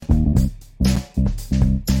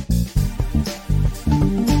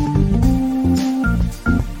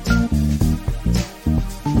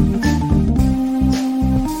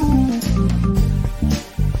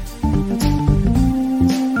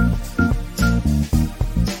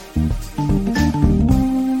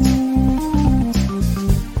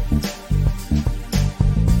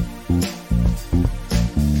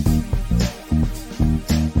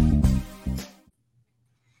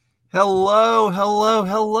Hello,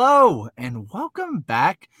 and welcome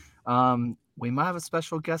back. We might have a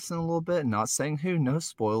special guest in a little bit. Not saying who, no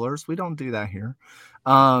spoilers. We don't do that here.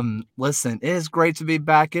 Listen, it is great to be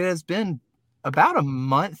back. It has been about a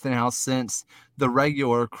month now since the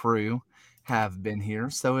regular crew have been here,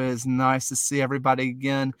 so it is nice to see everybody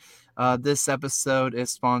again. This episode is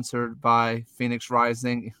sponsored by Phoenix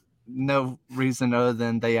Rising. No reason other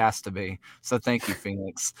than they asked to be. So thank you,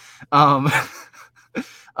 Phoenix. Um,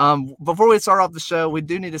 Before we start off the show, we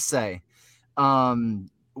do need to say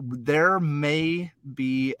there may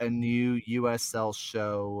be a new USL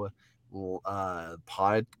show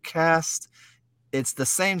podcast. It's the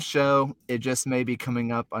same show. It just may be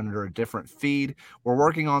coming up under a different feed. We're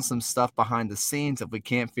working on some stuff behind the scenes. If we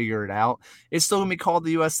can't figure it out, it's still going to be called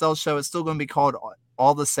the USL show. It's still going to be called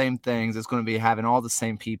all the same things. It's going to be having all the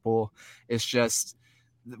same people. It's just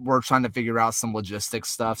we're trying to figure out some logistics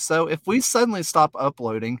stuff. So if we suddenly stop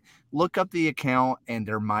uploading, look up the account and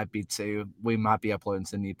there might be two. We might be uploading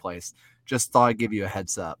to a new place. Just thought I'd give you a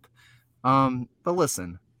heads up. But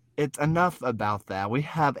listen, it's enough about that. We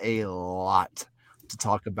have a lot to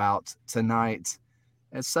talk about tonight.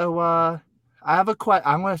 And so I have I'm going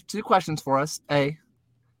to have two questions for us. A,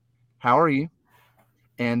 how are you?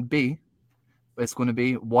 And B, it's going to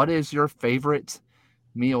be, what is your favorite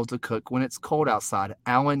meal to cook when it's cold outside?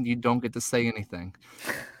 Alan, you don't get to say anything.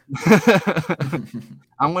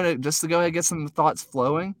 I'm going to just to go ahead and get some thoughts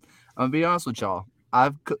flowing. I'm going to be honest with y'all.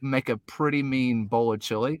 I make a pretty mean bowl of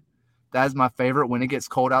chili. That is my favorite. When it gets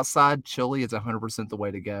cold outside, chili is 100% the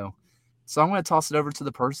way to go. So I'm going to toss it over to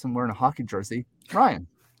the person wearing a hockey jersey, Ryan.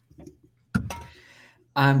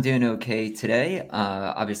 I'm doing okay today.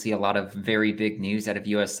 Obviously, a lot of very big news out of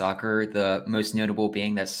U.S. soccer. The most notable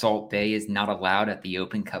being that Salt Bay is not allowed at the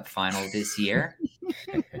Open Cup final this year,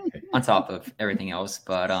 on top of everything else.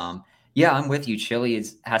 But yeah, I'm with you. Chili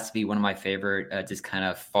has to be one of my favorite just kind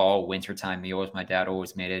of fall, wintertime meals. My dad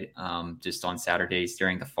always made it just on Saturdays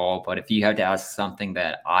during the fall. But if you had to ask something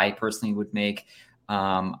that I personally would make,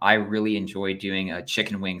 I really enjoy doing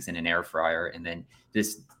chicken wings in an air fryer and then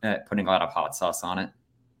just putting a lot of hot sauce on it.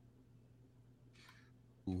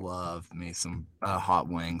 Love me some hot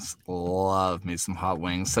wings. Love me some hot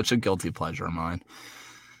wings. Such a guilty pleasure of mine.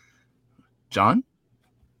 John?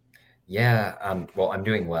 Yeah, well, I'm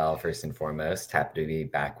doing well, first and foremost. Happy to be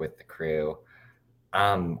back with the crew.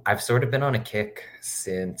 I've sort of been on a kick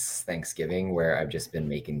since Thanksgiving where I've just been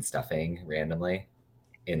making stuffing randomly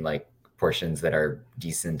in like portions that are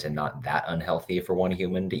decent and not that unhealthy for one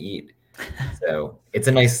human to eat. So it's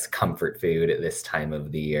a nice comfort food at this time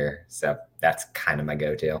of the year. So that's kind of my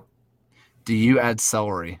go-to. Do you add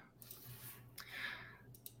celery?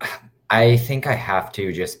 I think I have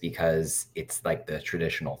to just because it's like the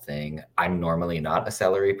traditional thing. I'm normally not a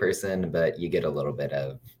celery person, but you get a little bit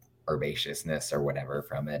of herbaceousness or whatever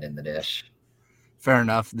from it in the dish. Fair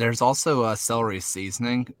enough. There's also a celery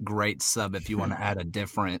seasoning. Great sub if you want to add a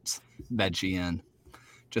different veggie in.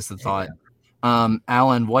 Just a thought.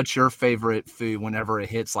 Alan, what's your favorite food whenever it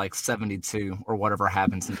hits like 72 or whatever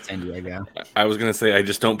happens in San Diego? I was gonna say I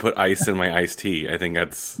just don't put ice in my iced tea. I think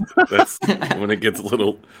that's when it gets a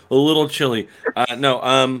little chilly.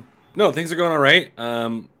 No, things are going all right.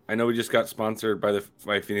 I know we just got sponsored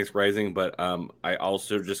by Phoenix Rising, but I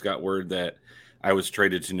also just got word that I was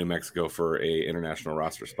traded to New Mexico for a international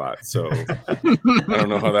roster spot. So I don't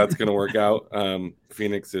know how that's gonna work out.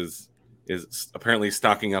 Phoenix is apparently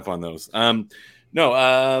stocking up on those.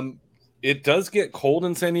 It does get cold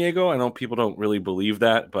in San Diego. I know people don't really believe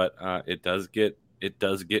that, but it does get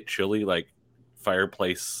chilly, like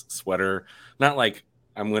fireplace sweater. Not like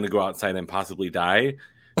I'm going to go outside and possibly die,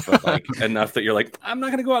 but like enough that you're like, I'm not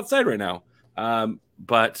going to go outside right now.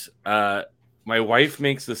 But my wife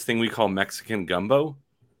makes this thing we call Mexican gumbo,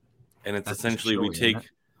 and it's essentially we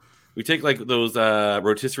take like those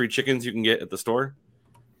rotisserie chickens you can get at the store.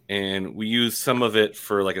 And we use some of it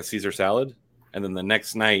for like a Caesar salad. And then the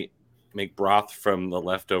next night, make broth from the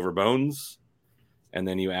leftover bones. And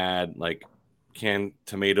then you add like canned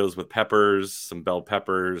tomatoes with peppers, some bell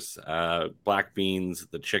peppers, black beans,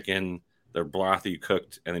 the chicken, the broth you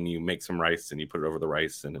cooked. And then you make some rice and you put it over the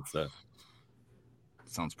rice. And it's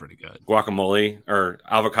sounds pretty good. Guacamole or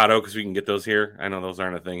avocado, because we can get those here. I know those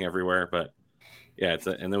aren't a thing everywhere, but yeah,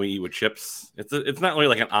 and then we eat with chips. It's not really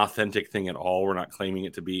like an authentic thing at all. We're not claiming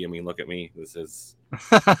it to be. I mean, look at me. This is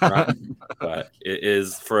not, but it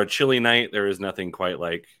is for a chilly night. There is nothing quite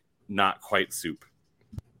like not quite soup.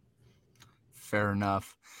 Fair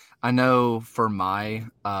enough. I know for my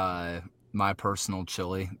personal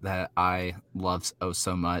chili that I love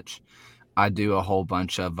so much, I do a whole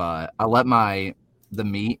bunch of I let the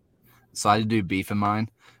meat, so I do beef in mine.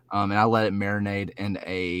 and I let it marinate in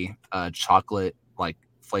a chocolate like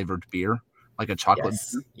flavored beer, like a chocolate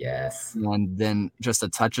beer. Yes. And then just a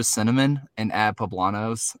touch of cinnamon and add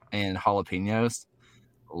poblanos and jalapenos.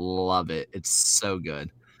 Love it. It's so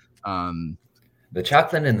good. The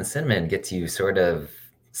chocolate and the cinnamon gets you sort of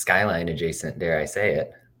Skyline adjacent, dare I say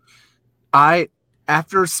it.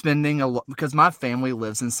 After spending a lot, because my family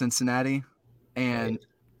lives in Cincinnati, and Right.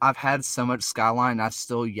 I've had so much Skyline, I've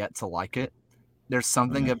still yet to like it. There's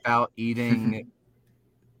something about eating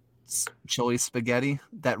chili spaghetti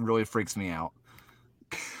that really freaks me out.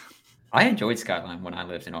 I enjoyed Skyline when I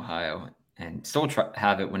lived in Ohio, and still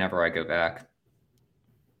have it whenever I go back.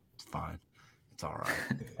 It's fine. It's all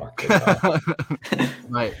Fuck it up.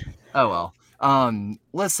 right. Oh well.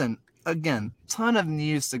 Listen, again, ton of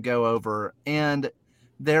news to go over, and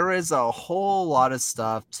there is a whole lot of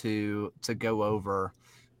stuff to go over.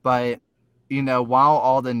 But you know, while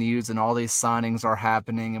all the news and all these signings are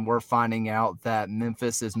happening, and we're finding out that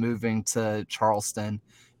Memphis is moving to Charleston,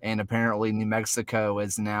 and apparently New Mexico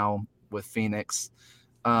is now with Phoenix.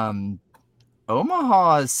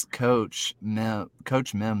 Omaha's coach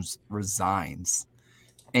Mims resigns,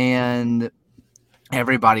 and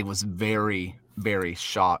everybody was very, very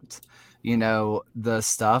shocked. You know, the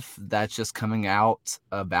stuff that's just coming out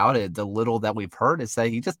about it, the little that we've heard is that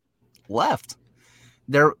he just left.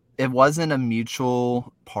 It wasn't a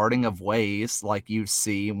mutual parting of ways like you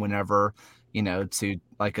see whenever, you know, to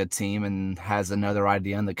like a team and has another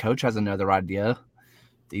idea and the coach has another idea.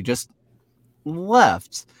 He just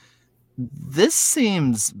left. This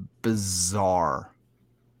seems bizarre.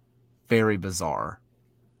 Very bizarre.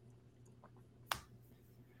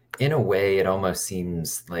 In a way, it almost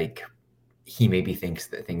seems like he maybe thinks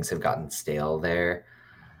that things have gotten stale there.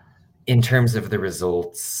 In terms of the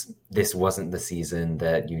results, this wasn't the season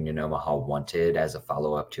that Union Omaha wanted as a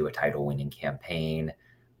follow-up to a title-winning campaign.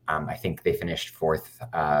 I think they finished fourth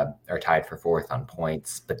or tied for fourth on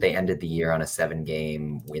points, but they ended the year on a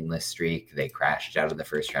 7-game winless streak. They crashed out of the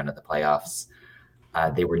first round of the playoffs.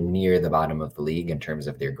 They were near the bottom of the league in terms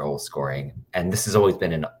of their goal scoring. And this has always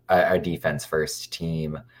been a defense-first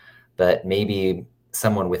team, but maybe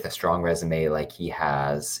someone with a strong resume like he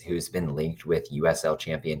has, who's been linked with USL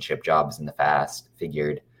championship jobs in the past,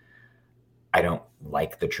 figured, I don't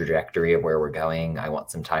like the trajectory of where we're going. I want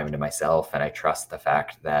some time to myself, and I trust the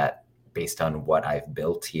fact that based on what I've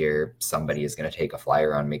built here, somebody is going to take a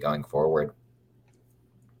flyer on me going forward.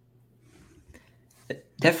 It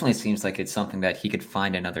definitely seems like it's something that he could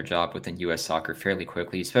find another job within U.S. Soccer fairly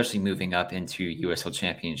quickly, especially moving up into USL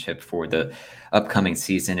Championship for the upcoming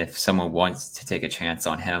season if someone wants to take a chance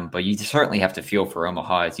on him. But you certainly have to feel for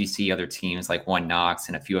Omaha as you see other teams like One Knox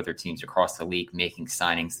and a few other teams across the league making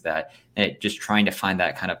signings that just trying to find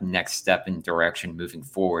that kind of next step in direction moving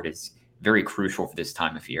forward is very crucial for this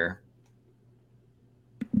time of year.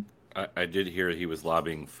 I did hear he was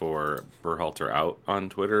lobbying for Berhalter out on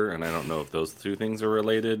Twitter, and I don't know if those two things are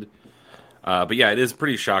related. But yeah, it is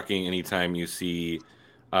pretty shocking anytime you see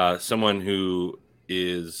someone who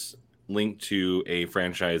is linked to a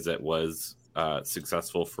franchise that was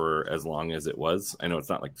successful for as long as it was. I know it's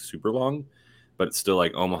not like super long, but it's still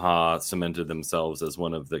like Omaha cemented themselves as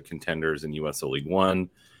one of the contenders in USL League One.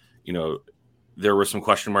 You know, there were some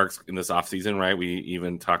question marks in this offseason, right? We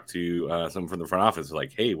even talked to someone from the front office,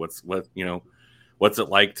 like, hey, what's it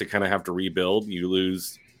like to kind of have to rebuild? You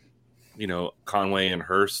lose, Conway and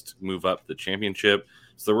Hurst move up the championship.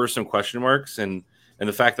 So there were some question marks. And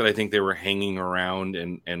the fact that I think they were hanging around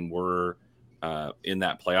and were in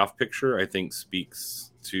that playoff picture, I think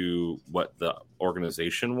speaks to what the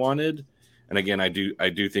organization wanted. And again, I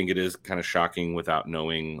do think it is kind of shocking without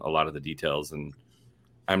knowing a lot of the details. And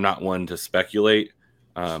I'm not one to speculate.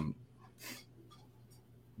 But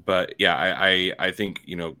yeah, I think,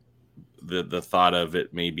 the thought of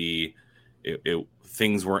it, maybe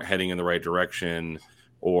things weren't heading in the right direction,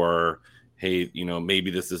 or, hey, maybe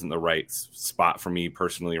this isn't the right spot for me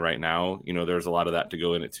personally right now. There's a lot of that to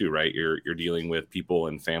go in it too, right? You're dealing with people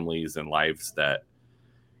and families and lives that,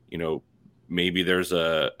 maybe there's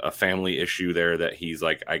a family issue there that he's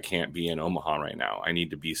like, I can't be in Omaha right now. I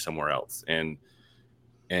need to be somewhere else. And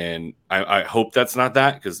I hope that's not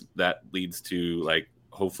that, because that leads to, like,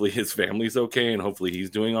 hopefully his family's okay and hopefully he's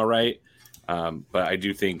doing all right. But I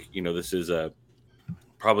do think, this is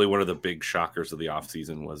probably one of the big shockers of the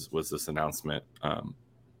offseason was this announcement,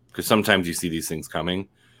 because sometimes you see these things coming.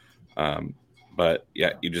 But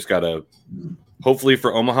yeah, you just got to, hopefully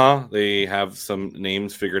for Omaha, they have some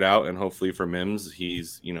names figured out, and hopefully for Mims,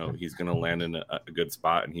 he's going to land in a good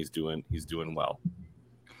spot, and he's doing well.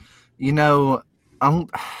 I'm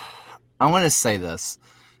going to say this.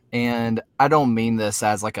 And I don't mean this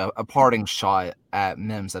as like a parting shot at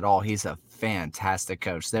Mims at all. He's a fantastic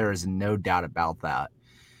coach. There is no doubt about that.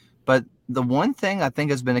 But the one thing I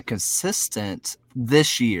think has been a consistent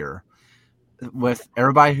this year with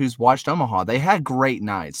everybody who's watched Omaha, they had great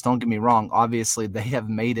nights. Don't get me wrong. Obviously, they have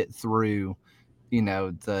made it through,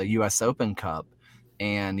 the U.S. Open Cup.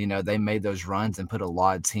 And, they made those runs and put a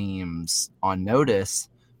lot of teams on notice.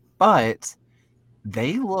 But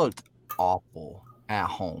they looked awful at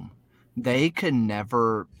home. They could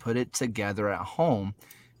never put it together at home.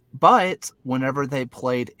 But whenever they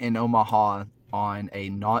played in Omaha on a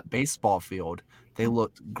not baseball field, they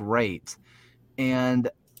looked great. And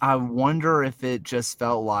I wonder if it just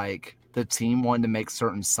felt like the team wanted to make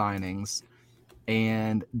certain signings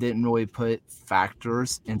and didn't really put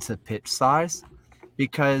factors into pitch size.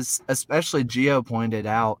 Because especially Gio pointed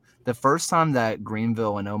out, the first time that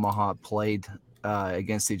Greenville and Omaha played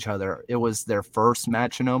against each other, it was their first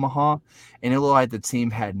match in Omaha, and it looked like the team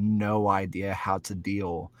had no idea how to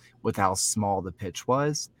deal with how small the pitch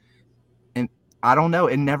was. And I don't know,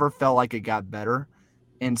 it never felt like it got better.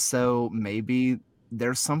 And so maybe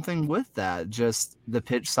there's something with that. Just the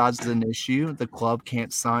pitch size is an issue. The club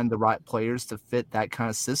can't sign the right players to fit that kind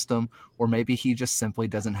of system, or maybe he just simply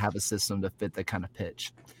doesn't have a system to fit that kind of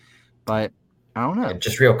pitch. But I don't know. And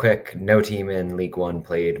just real quick, no team in League One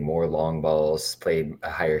played more long balls, played a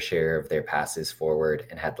higher share of their passes forward,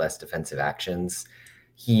 and had less defensive actions.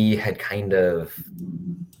 He had kind of,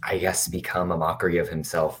 I guess, become a mockery of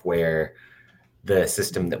himself, where the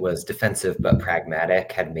system that was defensive but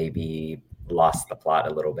pragmatic had maybe lost the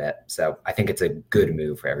plot a little bit. So I think it's a good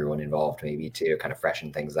move for everyone involved, maybe to kind of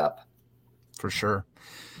freshen things up. For sure.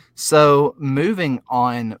 So moving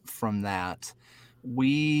on from that,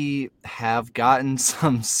 we have gotten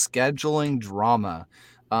some scheduling drama.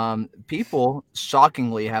 People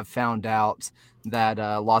shockingly have found out that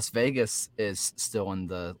Las Vegas is still in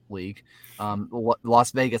the league.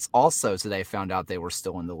 Las Vegas also today found out they were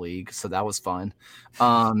still in the league, so that was fun.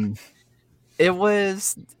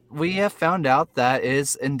 We have found out that it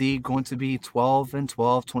is indeed going to be 12 and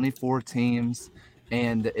 12, 24 teams,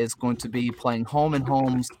 and it's going to be playing home and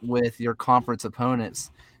homes with your conference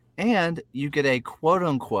opponents. And you get a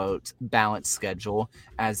quote-unquote balanced schedule,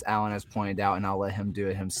 as Alan has pointed out, and I'll let him do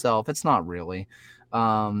it himself. It's not really.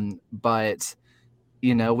 But,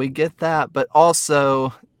 we get that. But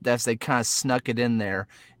also, as they kind of snuck it in there,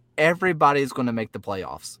 everybody's going to make the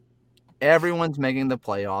playoffs. Everyone's making the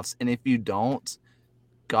playoffs. And if you don't,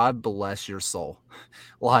 God bless your soul.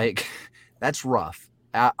 Like, that's rough.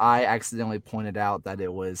 I accidentally pointed out that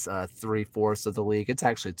it was 3/4 of the league. It's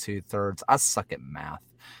actually 2/3. I suck at math.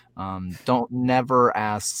 Don't never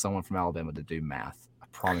ask someone from Alabama to do math. I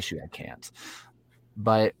promise you I can't.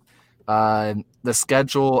 But the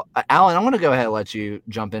schedule, Alan, I'm going to go ahead and let you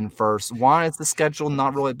jump in first. Why is the schedule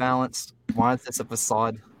not really balanced? Why is this a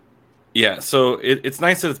facade? Yeah, so it's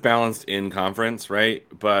nice that it's balanced in conference, right?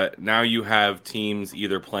 But now you have teams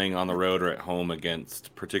either playing on the road or at home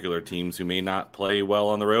against particular teams who may not play well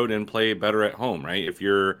on the road and play better at home, right? If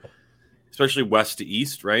you're especially west to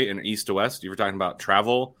east, right, and east to west, if you're talking about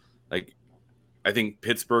travel, like I think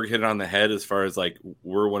Pittsburgh hit it on the head as far as like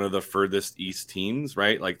we're one of the furthest east teams,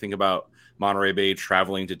 right? Like think about Monterey Bay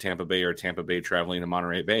traveling to Tampa Bay or Tampa Bay traveling to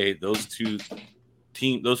Monterey Bay. Those two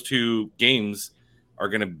games are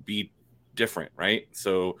going to be different, right?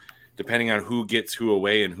 So depending on who gets who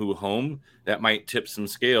away and who home, that might tip some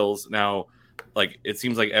scales. Now, like it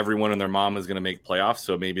seems like everyone and their mom is going to make playoffs,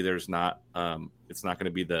 so maybe there's not it's not going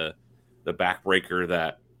to be the backbreaker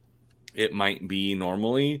that it might be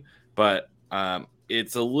normally, but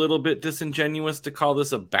it's a little bit disingenuous to call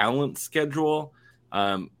this a balanced schedule.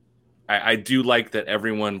 I do like that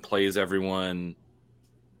everyone plays everyone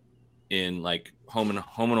in like home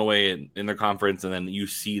and away in their conference, and then you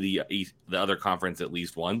see the other conference at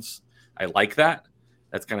least once. I like that.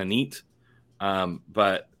 That's kind of neat.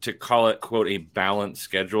 But to call it quote a balanced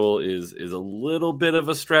schedule is a little bit of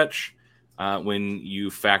a stretch when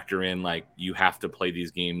you factor in like you have to play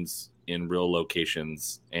these games in real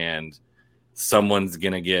locations, and someone's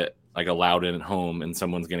gonna get like a Loudon at home and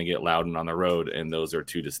someone's gonna get Loudon on the road, and those are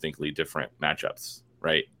two distinctly different matchups,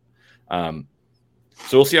 right?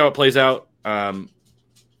 So we'll see how it plays out.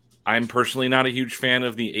 I'm personally not a huge fan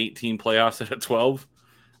of the 18 playoffs at a 12.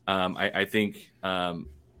 I think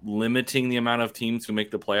limiting the amount of teams who make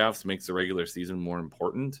the playoffs makes the regular season more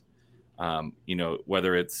important.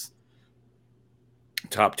 Whether it's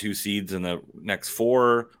top 2 seeds in the next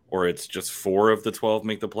 4 or it's just 4 of the 12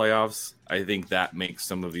 make the playoffs, I think that makes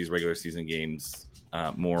some of these regular season games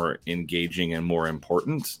more engaging and more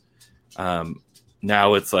important.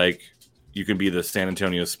 Now it's like you can be the San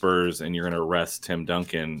Antonio Spurs and you're going to rest Tim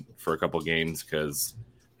Duncan for a couple games because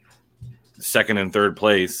second and third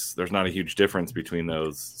place, there's not a huge difference between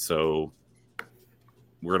those. So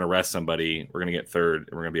we're going to rest somebody. We're going to get third,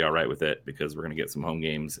 and we're going to be all right with it because we're going to get some home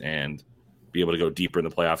games and be able to go deeper in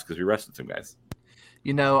the playoffs because we rested some guys.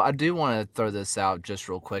 You know, I do want to throw this out just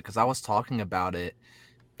real quick because I was talking about it.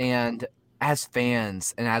 And as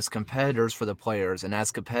fans and as competitors for the players and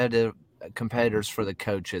as competitors for the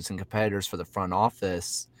coaches and competitors for the front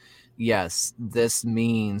office, yes, this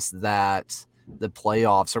means that the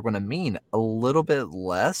playoffs are going to mean a little bit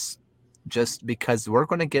less just because we're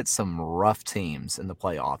going to get some rough teams in the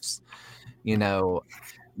playoffs. You know,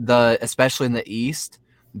 especially in the East,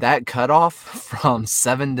 that cutoff from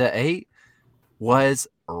 7 to 8 was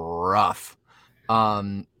rough.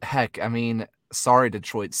 Heck, I mean, sorry,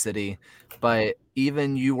 Detroit City, but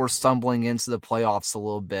even you were stumbling into the playoffs a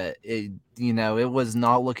little bit. It was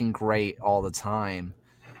not looking great all the time.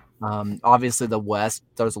 Obviously, the West,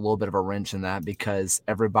 there's a little bit of a wrench in that because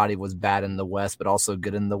everybody was bad in the West, but also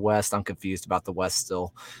good in the West. I'm confused about the West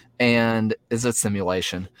still. And it's a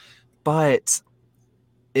simulation. But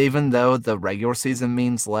even though the regular season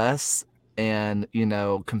means less and,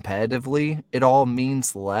 competitively, it all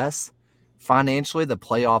means less, financially, the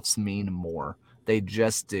playoffs mean more. They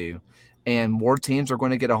just do. And more teams are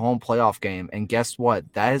going to get a home playoff game. And guess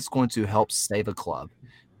what? That is going to help save a club.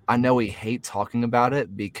 I know we hate talking about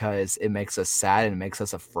it because it makes us sad and it makes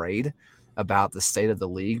us afraid about the state of the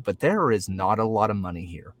league, but there is not a lot of money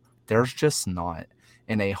here. There's just not.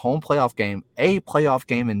 And a playoff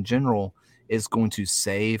game in general is going to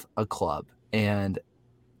save a club. And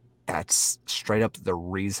that's straight up the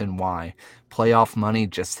reason why playoff money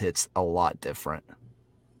just hits a lot different.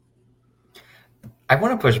 I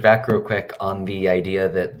want to push back real quick on the idea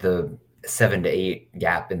that the 7 to 8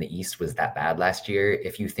 gap in the East was that bad last year.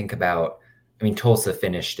 If you think about, Tulsa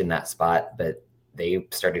finished in that spot, but they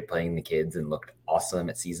started playing the kids and looked awesome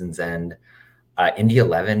at season's end. Indy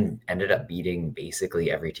 11 ended up beating basically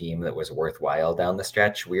every team that was worthwhile down the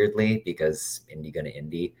stretch, weirdly, because Indy gonna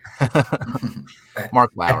Indy.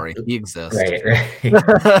 Mark Lowry, he exists.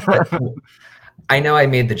 Right. I know I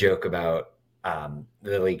made the joke about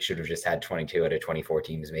the league should have just had 22 out of 24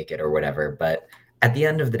 teams make it or whatever, but at the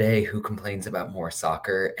end of the day, who complains about more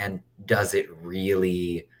soccer, and does it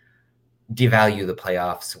really devalue the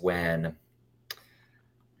playoffs when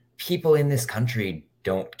people in this country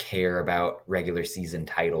don't care about regular season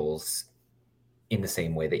titles in the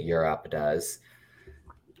same way that Europe does?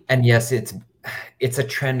 And yes, it's a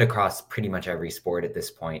trend across pretty much every sport at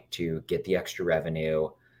this point to get the extra revenue,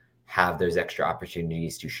 have those extra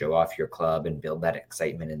opportunities to show off your club and build that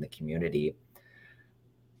excitement in the community.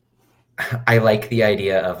 I like the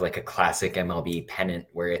idea of like a classic MLB pennant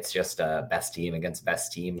where it's just a best team against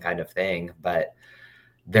best team kind of thing. But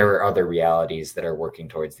there are other realities that are working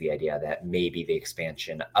towards the idea that maybe the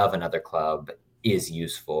expansion of another club is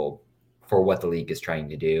useful for what the league is trying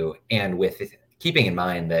to do. And with keeping in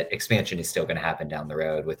mind that expansion is still going to happen down the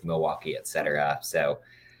road with Milwaukee, et cetera. So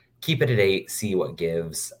keep it at 8, see what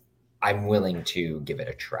gives. I'm willing to give it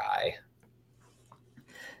a try.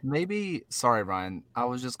 Maybe, sorry, Ryan, I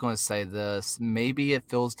was just going to say this. Maybe it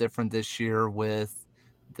feels different this year with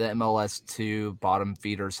the MLS2 bottom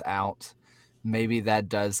feeders out. Maybe that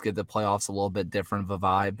does give the playoffs a little bit different of a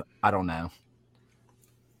vibe. I don't know.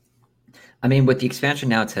 With the expansion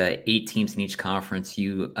now to 8 teams in each conference,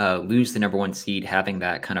 you lose the number 1 seed having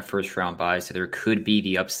that kind of first round bye. So there could be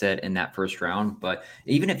the upset in that first round. But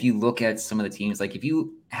even if you look at some of the teams, like if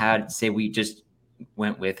you had, say, we just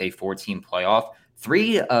went with a 4-team playoff,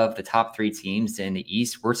 3 of the top 3 teams in the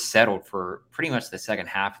East were settled for pretty much the second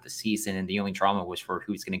half of the season. And the only drama was for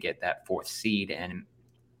who's going to get that 4th seed. And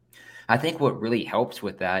I think what really helps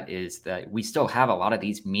with that is that we still have a lot of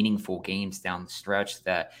these meaningful games down the stretch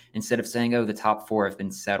that instead of saying, oh, the top 4 have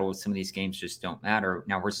been settled, some of these games just don't matter.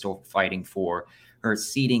 Now we're still fighting for, or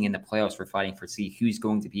seeding in the playoffs, we're fighting for see who's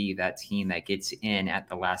going to be that team that gets in at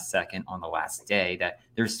the last second on the last day, that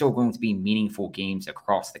there's still going to be meaningful games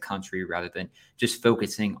across the country rather than just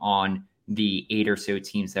focusing on the 8 or so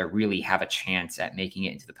teams that really have a chance at making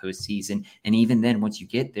it into the postseason. And even then, once you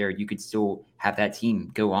get there, you could still have that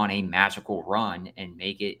team go on a magical run and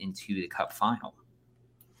make it into the cup final.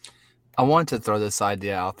 I wanted to throw this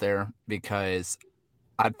idea out there because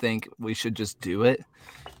I think we should just do it.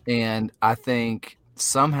 And I think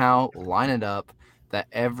somehow line it up that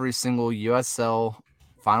every single USL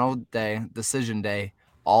final day, decision day,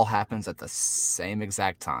 all happens at the same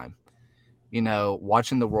exact time.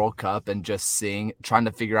 Watching the World Cup and just trying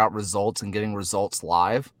to figure out results and getting results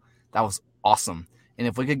live, that was awesome. And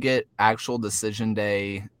if we could get actual decision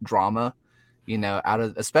day drama out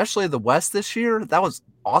of especially the West this year. That was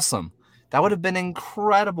awesome. That would have been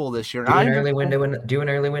incredible this year. Do an early window and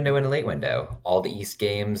a late window. All the East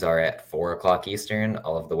games are at 4:00 Eastern.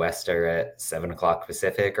 All of the West are at 7:00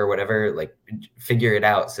 Pacific or whatever. Like, figure it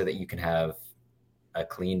out so that you can have a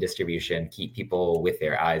clean distribution, keep people with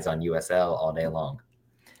their eyes on USL all day long.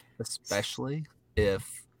 Especially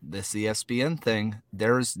if this ESPN thing,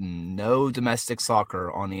 there's no domestic soccer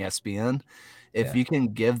on ESPN. If you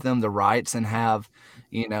can give them the rights and have,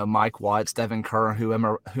 Mike Watts, Devin Kerr,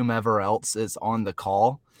 whomever else is on the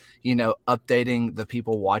call, updating the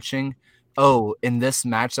people watching. Oh, in this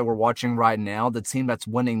match that we're watching right now, the team that's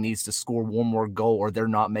winning needs to score one more goal or they're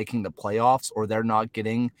not making the playoffs or they're not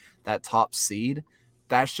getting that top seed.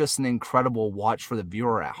 That's just an incredible watch for the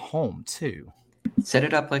viewer at home too. Set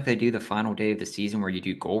it up like they do the final day of the season where you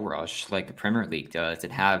do goal rush like the Premier League does,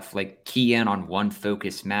 and have like key in on one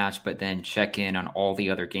focused match, but then check in on all the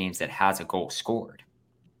other games that has a goal scored.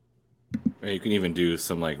 You can even do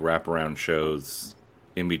some like wraparound shows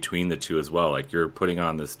in between the two as well. Like, you're putting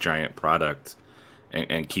on this giant product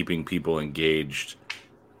and keeping people engaged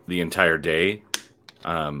the entire day.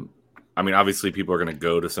 I mean, obviously people are going to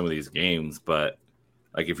go to some of these games, but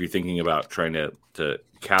like if you're thinking about trying to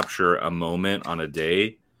capture a moment on a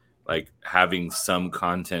day, like having some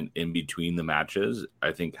content in between the matches,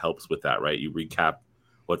 I think helps with that, right? You recap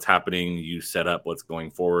what's happening, you set up what's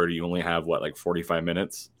going forward. You only have like 45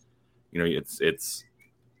 minutes. It's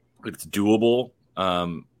doable.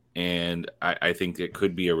 And I think it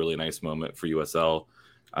could be a really nice moment for USL.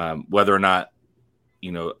 Whether or not,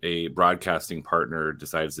 a broadcasting partner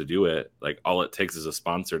decides to do it, like all it takes is a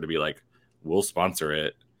sponsor to be like, we'll sponsor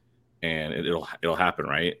it and it'll happen,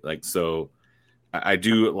 right? Like, so I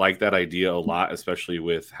do like that idea a lot, especially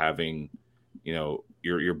with having,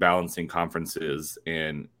 you're balancing conferences,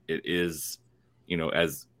 and it is,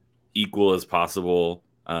 as equal as possible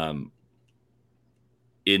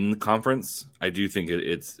in conference. I do think it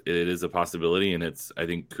is a possibility, and I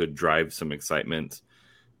think could drive some excitement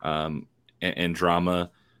and drama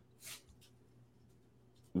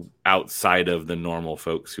outside of the normal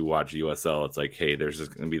folks who watch USL. It's like, hey, there's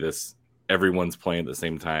just going to be this, everyone's playing at the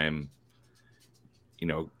same time.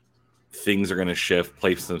 Things are going to shift,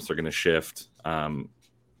 placements are going to shift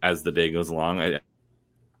as the day goes along. Did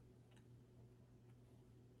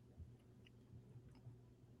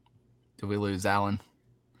we lose Alan?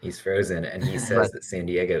 He's frozen, and he says that San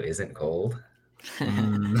Diego isn't cold.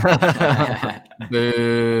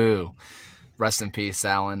 Boo. Rest in peace,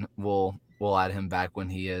 Alan. We'll add him back when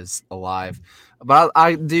he is alive. But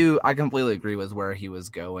I completely agree with where he was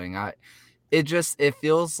going. It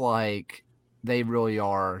feels like they really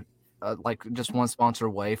are like just one sponsor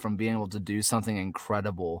away from being able to do something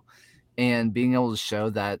incredible and being able to show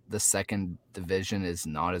that the second division is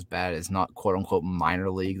not as bad, as not quote unquote minor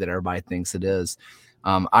league that everybody thinks it is.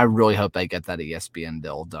 I really hope they get that ESPN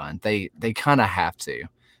deal done. They kind of have to.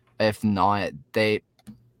 If not, it's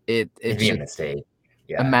be a mistake.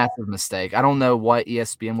 Yeah. A massive mistake. I don't know what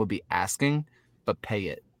ESPN would be asking, but pay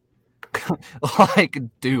it. Like,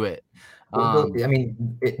 do it. I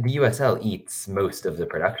mean, the USL eats most of the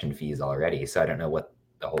production fees already, so I don't know what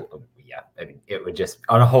the whole. Yeah, I mean, it would just,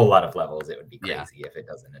 on a whole lot of levels, it would be crazy if it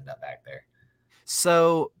doesn't end up back there.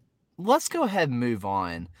 So let's go ahead and move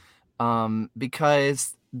on,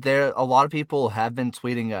 because a lot of people have been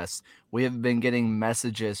tweeting us. We have been getting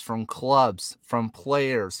messages from clubs, from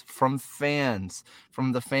players, from fans,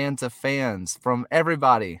 from the fans of fans, from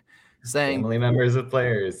everybody saying family members of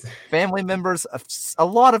players, a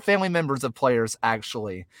lot of family members of players,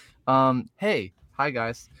 actually. Hey, hi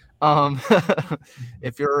guys.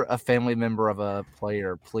 If you're a family member of a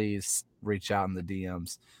player, please reach out in the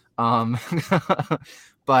DMs.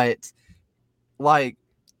 But like,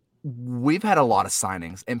 we've had a lot of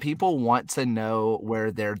signings, and people want to know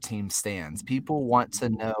where their team stands. People want to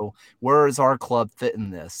know, where is our club fit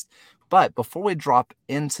in this? But before we drop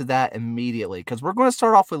into that immediately, because we're going to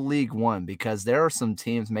start off with League One, because there are some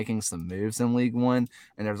teams making some moves in League One,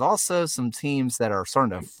 and there's also some teams that are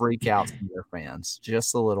starting to freak out some of their fans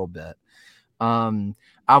just a little bit. I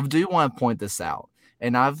do want to point this out,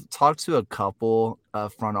 and I've talked to a couple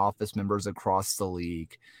of front office members across the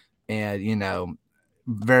league, and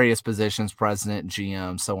various positions, president,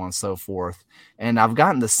 GM, so on and so forth. And I've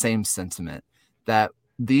gotten the same sentiment that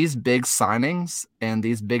these big signings and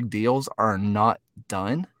these big deals are not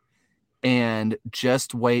done. And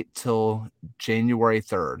just wait till January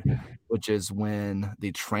 3rd, which is when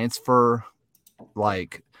the transfer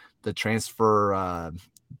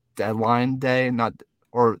deadline day,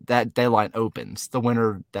 that deadline opens, the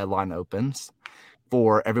winter deadline opens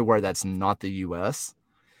for everywhere that's not the US.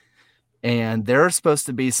 And there are supposed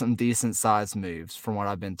to be some decent sized moves, from what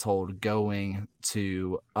I've been told, going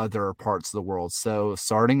to other parts of the world. So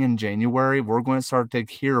starting in January, we're going to start to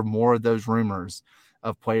hear more of those rumors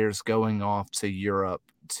of players going off to Europe,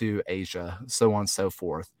 to Asia, so on and so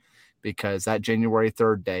forth, because that January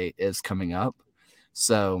 3rd date is coming up.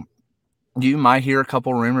 So you might hear a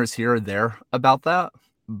couple rumors here or there about that,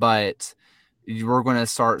 but we're going to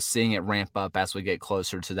start seeing it ramp up as we get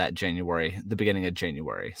closer to that January, the beginning of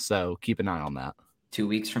January. So keep an eye on that. 2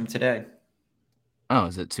 weeks from today. Oh,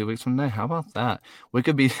 is it 2 weeks from today? How about that? We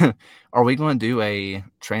could be, are we going to do a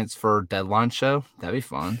transfer deadline show? That'd be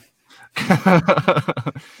fun.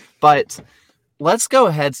 But let's go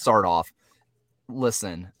ahead, start off.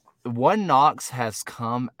 Listen, One Knox has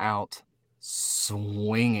come out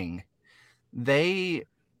swinging. They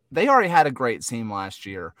already had a great team last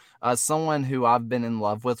year. Someone who I've been in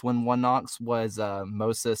love with when One Knox was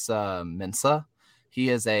Moses Mensah. He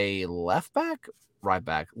is a left back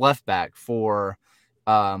for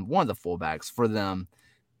one of the fullbacks for them,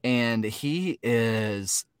 and he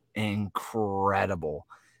is incredible.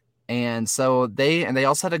 And so they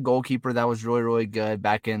also had a goalkeeper that was really, really good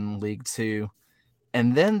back in League Two.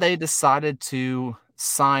 And then they decided to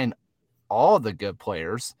sign all the good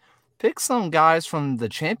players, pick some guys from the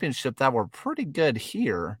championship that were pretty good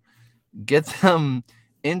here, get them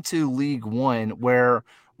into League One, where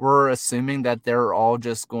we're assuming that they're all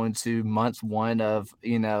just going to month one of,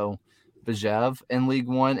 Bjev in League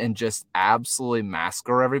One and just absolutely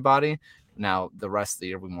massacre everybody. Now, the rest of the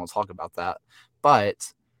year, we won't talk about that.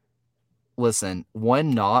 But listen,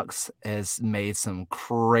 One Knox has made some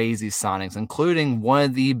crazy signings, including one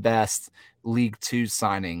of the best League Two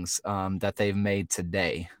signings that they've made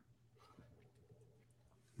today.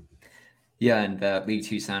 Yeah, and the League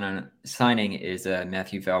Two signing is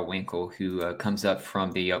Matthew Valwinkle, who comes up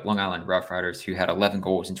from the Long Island Rough Riders, who had 11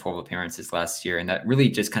 goals in 12 appearances last year. And that really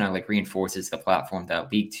just kind of like reinforces the platform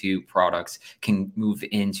that League Two products can move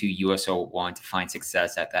into USL One to find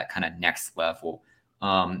success at that kind of next level.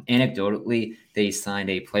 Anecdotally, they signed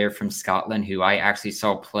a player from Scotland who I actually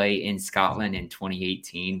saw play in Scotland in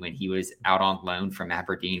 2018 when he was out on loan from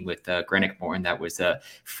Aberdeen with Greenock Morton. That was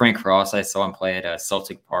Frank Ross. I saw him play at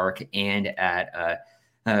Celtic Park and at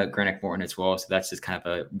Greenock Morton as well. So that's just kind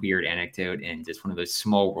of a weird anecdote and just one of those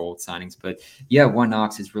small role signings. But yeah, One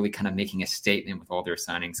Knox is really kind of making a statement with all their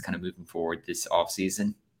signings kind of moving forward this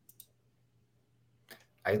offseason.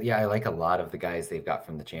 I like a lot of the guys they've got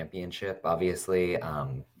from the championship. Obviously,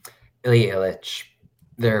 Ilya Illich,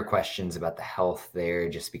 there are questions about the health there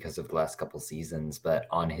just because of the last couple seasons, but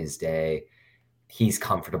on his day, he's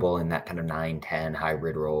comfortable in that kind of 9-10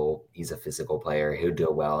 hybrid role. He's a physical player who'd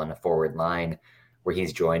do well in a forward line where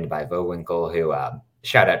he's joined by Valwinkle, who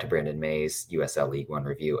shout out to Brandon Mays, USL League One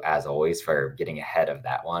review, as always, for getting ahead of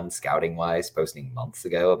that one, scouting-wise, posting months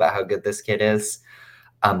ago about how good this kid is.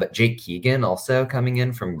 But Jake Keegan also coming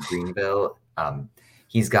in from Greenville.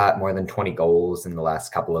 He's got more than 20 goals in the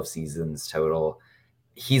last couple of seasons total.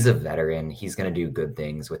 He's a veteran. He's going to do good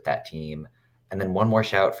things with that team. And then one more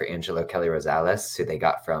shout for Angelo Kelly Rosales, who they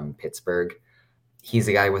got from Pittsburgh. He's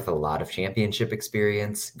a guy with a lot of championship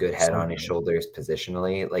experience, good head on his shoulders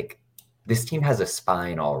positionally. Like, this team has a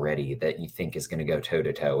spine already that you think is going to go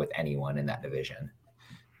toe-to-toe with anyone in that division.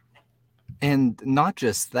 And not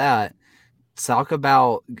just that, talk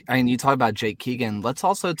about, you talk about Jake Keegan. Let's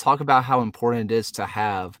also talk about how important it is to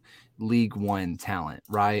have League One talent,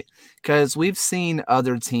 right? Because we've seen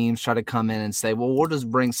other teams try to come in and say, well, we'll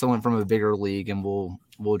just bring someone from a bigger league and we'll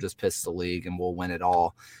just piss the league and we'll win it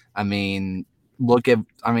all. I know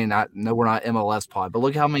we're not MLS pod, but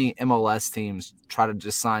look how many MLS teams try to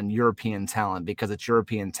just sign European talent because it's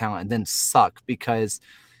European talent and then suck because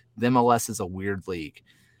the MLS is a weird league.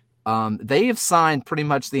 They have signed pretty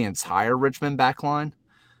much the entire Richmond backline.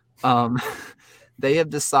 They have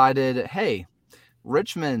decided, hey,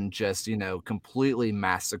 Richmond just, completely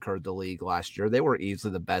massacred the league last year. They were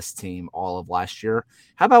easily the best team all of last year.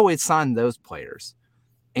 How about we sign those players?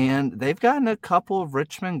 And they've gotten a couple of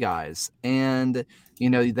Richmond guys. And,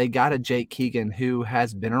 they got a Jake Keegan who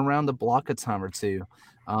has been around the block a time or two.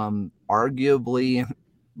 Arguably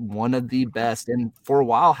one of the best, and for a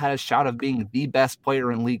while had a shout of being the best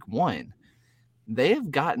player in League One. They have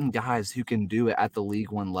gotten guys who can do it at the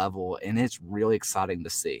League One level, and it's really exciting to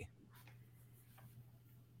see.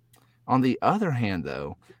 On the other hand,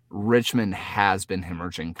 though, Richmond has been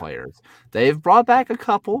hemorrhaging players. They've brought back a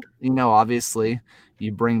couple. Obviously,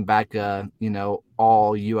 you bring back all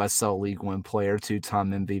USL League One player,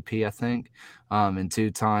 2-time MVP, I think, and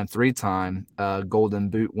 3-time Golden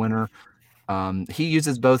Boot winner. He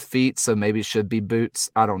uses both feet, so maybe it should be boots.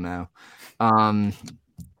 I don't know.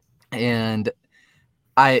 And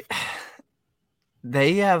I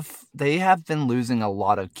they have been losing a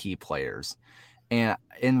lot of key players. And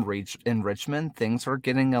in Richmond, things are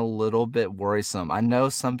getting a little bit worrisome. I know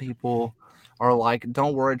some people are like,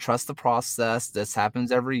 "Don't worry, trust the process. This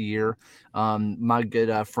happens every year." My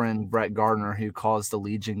good friend Brett Gardner, who calls the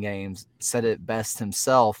Legion games, said it best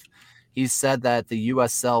himself. He said that the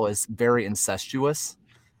USL is very incestuous.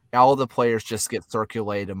 All the players just get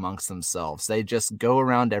circulated amongst themselves. They just go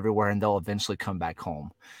around everywhere, and they'll eventually come back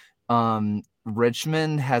home.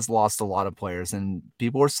 Richmond has lost a lot of players, and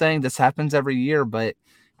people are saying this happens every year, but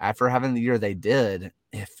after having the year they did,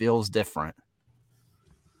 it feels different.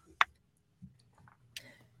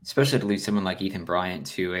 Especially to lose someone like Ethan Bryant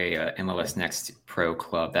to a MLS Next Pro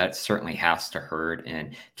club, that certainly has to hurt.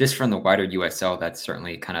 And just from the wider USL, that's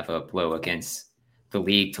certainly kind of a blow against the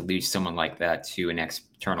league to lose someone like that to an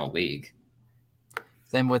external league.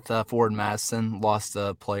 Same with Forward Madison, lost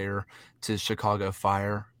a player to Chicago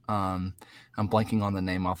Fire. I'm blanking on the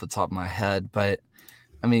name off the top of my head, but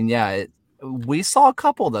I mean, yeah, we saw a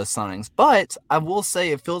couple of those signings, but I will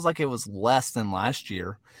say it feels like it was less than last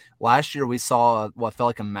year. Last year we saw what felt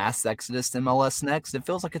like a mass exodus to MLS Next. It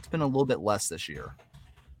feels like it's been a little bit less this year.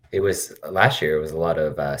 It was last year. It was a lot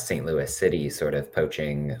of St. Louis City sort of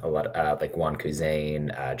poaching a lot of like Juan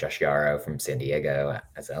Kuzain, Josh Yarrow from San Diego,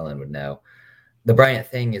 as Ellen would know. The Bryant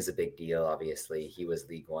thing is a big deal. Obviously, he was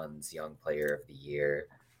League One's Young Player of the Year.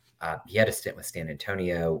 He had a stint with San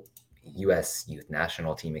Antonio, U.S. Youth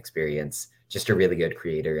National Team experience, just a really good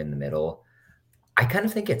creator in the middle. I kind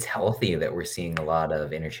of think it's healthy that we're seeing a lot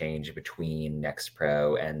of interchange between Next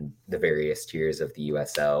Pro and the various tiers of the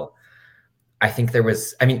USL. I think there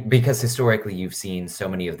was, I mean, because historically you've seen so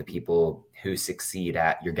many of the people who succeed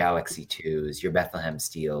at your Galaxy 2s, your Bethlehem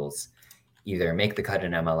Steels, either make the cut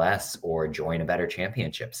in MLS or join a better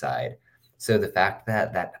championship side. So the fact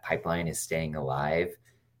that that pipeline is staying alive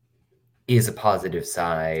is a positive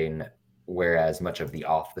sign, whereas much of the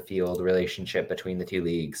off the field relationship between the two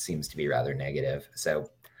leagues seems to be rather negative. So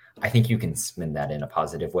I think you can spin that in a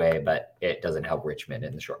positive way, but it doesn't help Richmond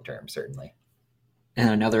in the short term, certainly.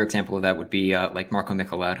 And another example of that would be like Marco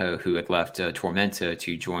Michelato, who had left Tormenta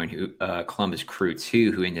to join Columbus Crew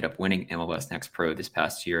 2, who ended up winning MLS Next Pro this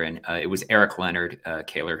past year. And it was Eric Leonard,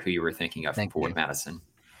 Kaylor, who you were thinking of from Forward Madison.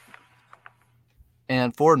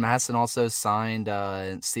 And Forward Madison also signed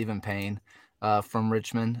Stephen Payne from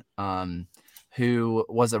Richmond, who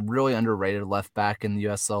was a really underrated left back in the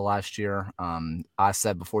USL last year. I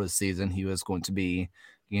said before the season he was going to be,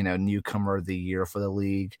 newcomer of the year for the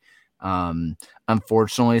league.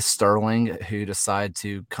 Unfortunately, Sterling, who decided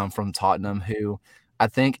to come from Tottenham, who I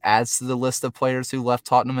think adds to the list of players who left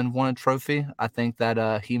Tottenham and won a trophy. I think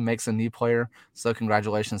that he makes a new player. So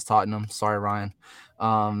congratulations, Tottenham. Sorry, Ryan.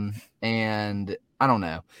 And I don't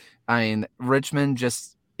know. I mean, Richmond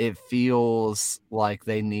just, it feels like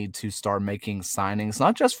they need to start making signings,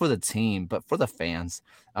 not just for the team, but for the fans.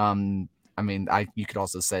 I mean, you could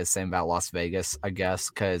also say the same about Las Vegas, I guess,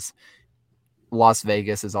 because Las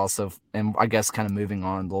Vegas is also, and I guess kind of moving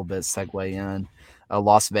on a little bit, segue in,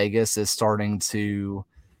 Las Vegas is starting to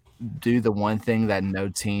do the one thing that no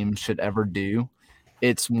team should ever do.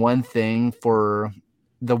 It's one thing for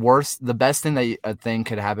the best thing that a thing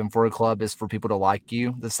could happen for a club is for people to like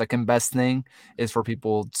you. The second best thing is for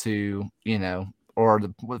people to, or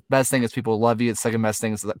the best thing is people to love you. The second best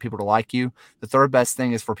thing is that people to like you. The third best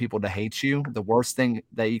thing is for people to hate you. The worst thing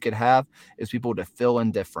that you could have is people to feel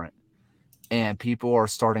indifferent. And people are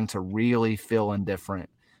starting to really feel indifferent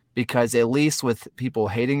because at least with people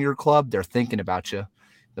hating your club, they're thinking about you.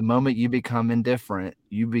 The moment you become indifferent,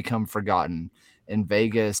 you become forgotten. And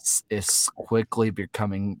Vegas is quickly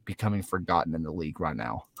becoming forgotten in the league right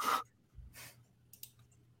now.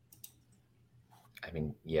 I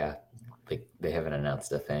mean, yeah, they haven't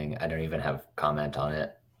announced a thing. I don't even have comment on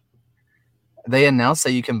it. They announced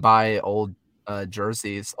that you can buy old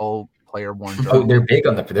jerseys, old player worn jerseys. Oh, they're big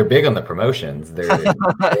on the promotions. They're on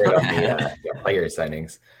the player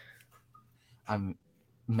signings.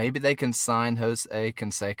 Maybe they can sign Jose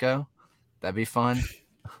Canseco. That'd be fun.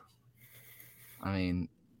 I mean,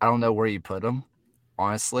 I don't know where you put him,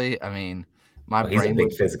 honestly. I mean, he's a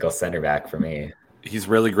big physical center back for me. He's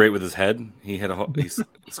really great with his head. He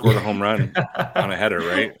scored a home run on a header,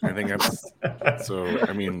 right? I think that's so.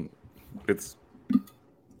 I mean, it's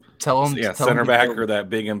center back or that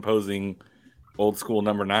big imposing old school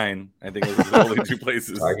number 9. I think those are the only two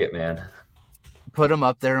places. Target man. Put him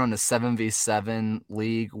up there on the 7v7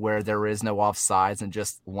 league where there is no offsides and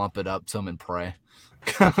just lump it up to him and pray.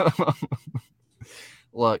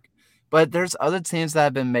 Look, but there's other teams that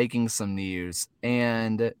have been making some news,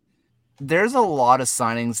 and there's a lot of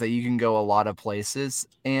signings that you can go a lot of places.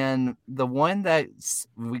 And the one that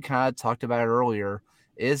we kind of talked about earlier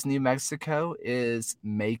is New Mexico is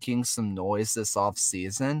making some noise this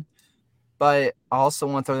offseason. But I also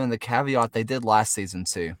want to throw in the caveat they did last season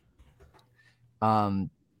too.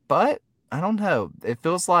 But I don't know. It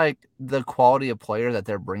feels like the quality of player that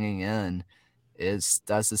they're bringing in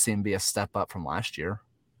does seem to be a step up from last year.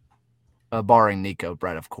 Barring Nico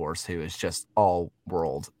Brett, of course, who is just all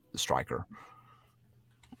world striker.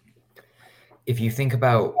 If you think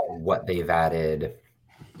about what they've added,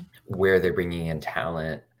 where they're bringing in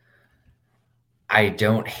talent, I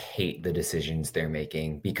don't hate the decisions they're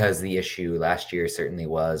making, because the issue last year certainly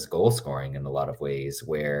was goal scoring in a lot of ways,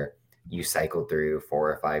 where you cycled through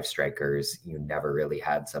 4 or 5 strikers. You never really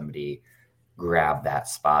had somebody grab that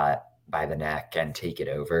spot by the neck and take it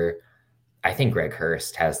over. I think Greg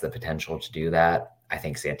Hurst has the potential to do that. I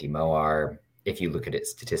think Santi Moar, if you look at it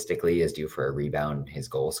statistically, is due for a rebound in his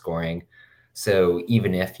goal scoring. So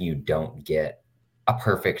even if you don't get a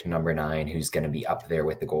perfect number 9 who's going to be up there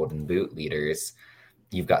with the Golden Boot leaders,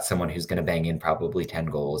 you've got someone who's going to bang in probably 10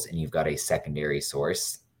 goals, and you've got a secondary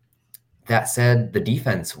source. That said, the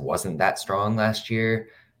defense wasn't that strong last year.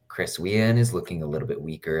 Chris Weah is looking a little bit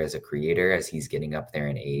weaker as a creator as he's getting up there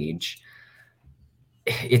in age.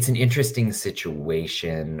 It's an interesting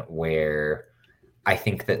situation where I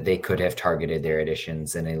think that they could have targeted their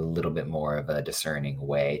additions in a little bit more of a discerning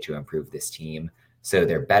way to improve this team. So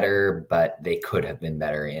they're better, but they could have been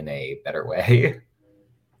better in a better way.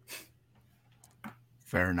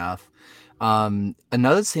 Fair enough.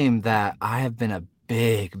 Another team that I have been a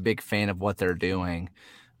big fan of what they're doing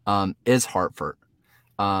is Hartford.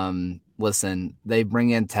 Listen, they bring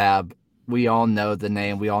in Tab. We all know the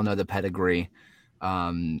name. We all know the pedigree.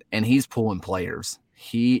 And he's pulling players.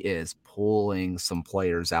 He is pulling some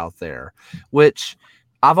players out there, which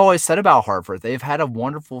I've always said about Hartford. They've had a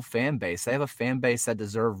wonderful fan base. They have a fan base that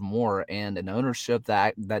deserve more, and an ownership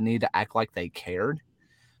that need to act like they cared.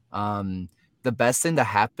 The best thing to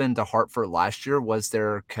happen to Hartford last year was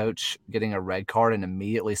their coach getting a red card and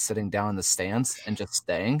immediately sitting down in the stands and just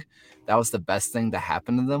staying. That was the best thing to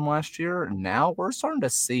happen to them last year. Now we're starting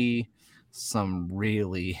to see some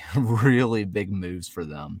really big moves for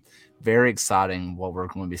them. Very exciting what we're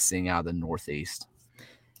going to be seeing out of the Northeast.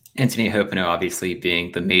 Anthony Hopino obviously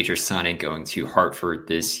being the major signing going to Hartford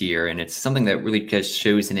this year. And it's something that really just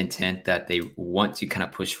shows an intent that they want to kind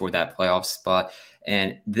of push for that playoff spot.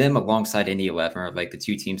 And them alongside Indy 11 are like the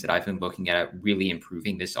two teams that I've been looking at really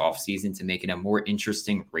improving this offseason to make it a more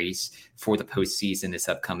interesting race for the postseason this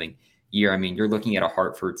upcoming year. I mean, you're looking at a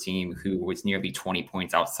Hartford team who was nearly 20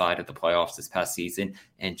 points outside of the playoffs this past season,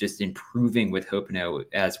 and just improving with Hopino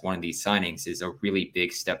as one of these signings is a really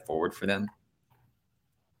big step forward for them.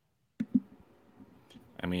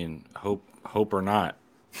 I mean, hope or not,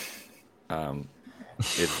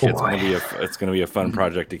 it's going to be a fun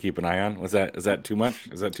project to keep an eye on. Is that too much?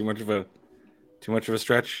 Is that too much of a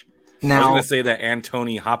stretch? Now, I was going to say that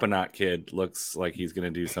Antoni Hoppenot kid looks like he's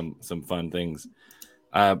going to do some fun things.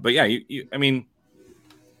 But yeah, I mean,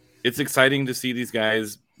 it's exciting to see these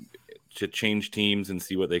guys to change teams and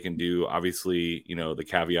see what they can do. Obviously, the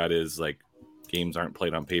caveat is like games aren't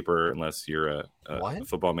played on paper unless you're a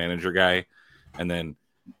football manager guy, and then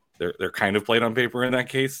they're kind of played on paper in that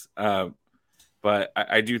case. But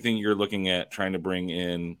I do think you're looking at trying to bring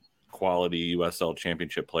in quality USL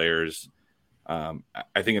championship players. I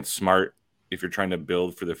think it's smart if you're trying to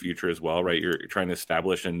build for the future as well, right? You're trying to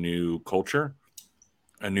establish a new culture,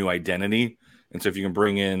 a new identity. And so if you can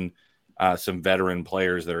bring in some veteran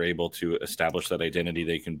players that are able to establish that identity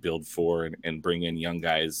they can build for and bring in young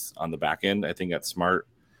guys on the back end, I think that's smart.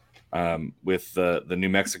 With the New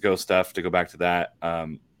Mexico stuff, to go back to that,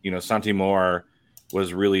 Santi Moar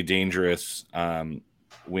was really dangerous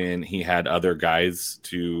when he had other guys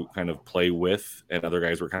to kind of play with, and other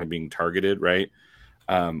guys were kind of being targeted, right?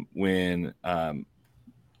 When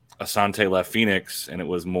Asante left Phoenix and it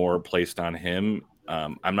was more placed on him,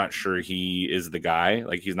 I'm not sure he is the guy.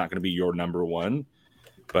 Like, he's not going to be your number one,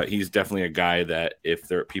 but he's definitely a guy that if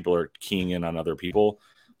people are keying in on other people,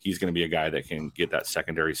 he's going to be a guy that can get that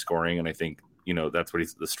secondary scoring. And I think, that's what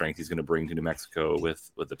the strength he's going to bring to New Mexico with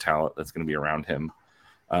the talent that's going to be around him.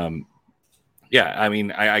 I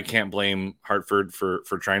mean, I can't blame Hartford for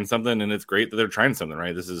trying something, and it's great that they're trying something,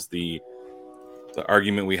 right? This is the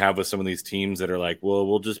argument we have with some of these teams that are like, well,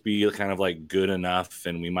 we'll just be kind of like good enough,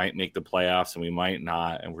 and we might make the playoffs and we might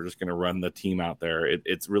not, and we're just going to run the team out there.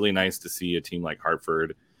 It's really nice to see a team like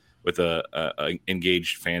Hartford with a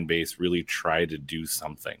engaged fan base really try to do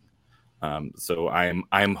something. So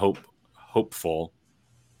I'm hopeful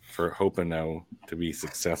for Hopino to be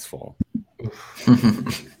successful.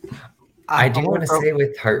 I do want to say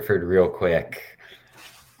with Hartford real quick,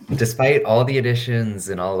 despite all the additions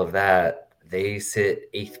and all of that, they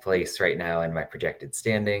sit 8th place right now in my projected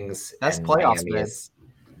standings. That's and playoffs, Miami man. is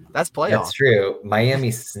That's playoffs. That's true.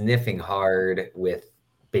 Miami's sniffing hard with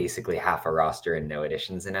basically half a roster and no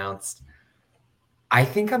additions announced. I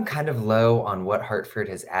think I'm kind of low on what Hartford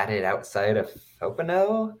has added outside of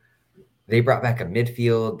Hopino. They brought back a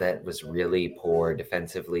midfield that was really poor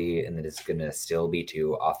defensively and that is going to still be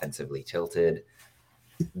too offensively tilted.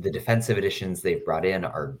 The defensive additions they've brought in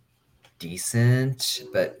are decent,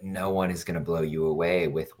 but no one is going to blow you away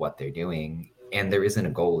with what they're doing. And there isn't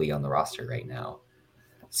a goalie on the roster right now.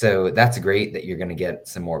 So that's great that you're going to get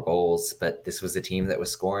some more goals, but this was a team that was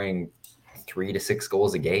scoring 3 to 6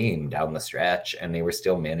 goals a game down the stretch, and they were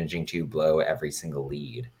still managing to blow every single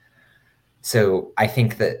lead. So I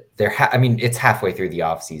think that it's halfway through the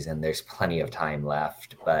offseason. There's plenty of time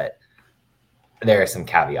left, but there are some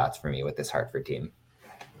caveats for me with this Hartford team.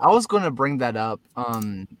 I was going to bring that up,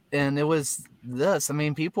 and it was this. I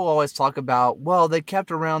mean, people always talk about, well, they kept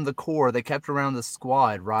around the core, they kept around the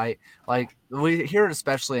squad, right? Like, we hear it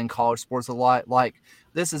especially in college sports a lot, like,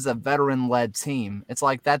 this is a veteran-led team. It's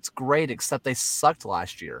like, that's great, except they sucked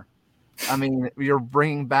last year. I mean, you're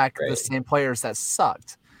bringing back the same players that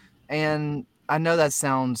sucked. And I know that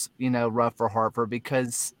sounds, rough for Hartford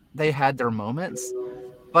because they had their moments,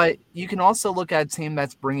 but you can also look at a team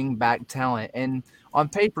that's bringing back talent. And on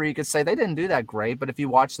paper, you could say they didn't do that great, but if you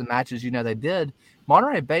watch the matches, they did.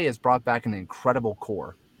 Monterey Bay has brought back an incredible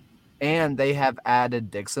core, and they have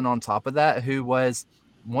added Dixon on top of that, who was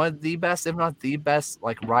one of the best, if not the best,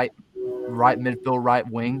 like right midfield, right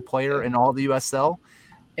wing player in all the USL.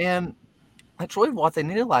 And that's really what they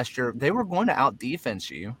needed last year. They were going to out defense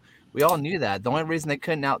you. We all knew that. The only team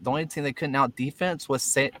they couldn't out defense was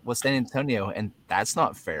San Antonio, and that's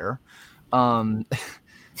not fair.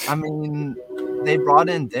 I mean, they brought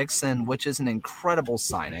in Dixon, which is an incredible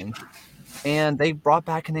signing, and they brought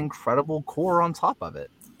back an incredible core on top of it.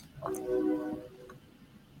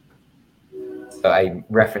 So I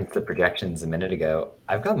referenced the projections a minute ago.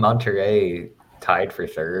 I've got Monterey tied for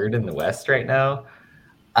 3rd in the West right now.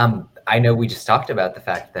 I know we just talked about the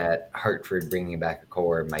fact that Hartford bringing back a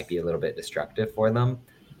core might be a little bit destructive for them.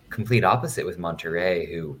 Complete opposite with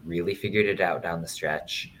Monterey, who really figured it out down the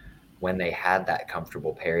stretch when they had that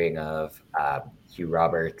comfortable pairing of Hugh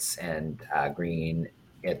Roberts and Green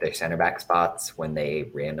at their center back spots, when they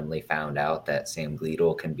randomly found out that Sam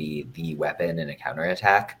Gleadle can be the weapon in a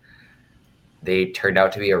counterattack. They turned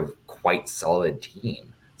out to be a quite solid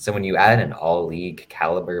team. So when you add an all-league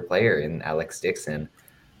caliber player in Alex Dixon,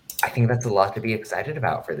 I think that's a lot to be excited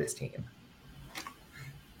about for this team.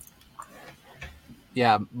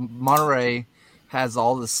 Yeah, Monterey has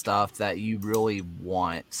all the stuff that you really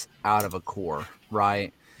want out of a core,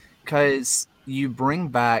 right? Because you bring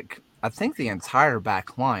back, I think, the entire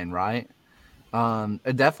back line, right?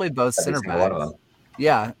 Definitely both center backs.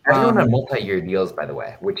 Yeah. Everyone on multi-year deals, by the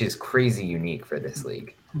way, which is crazy unique for this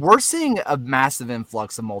league. We're seeing a massive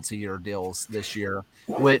influx of multi-year deals this year,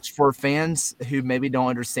 which for fans who maybe don't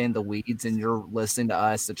understand the weeds and you're listening to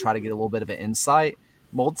us to try to get a little bit of an insight,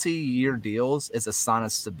 multi-year deals is a sign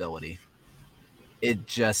of stability. It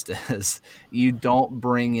just is. You don't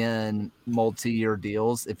bring in multi-year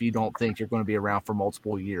deals if you don't think you're going to be around for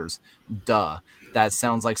multiple years. Duh. That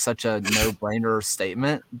sounds like such a no-brainer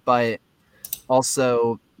statement, but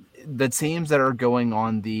also the teams that are going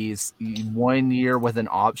on these 1 year with an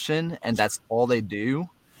option and that's all they do,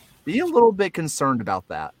 be a little bit concerned about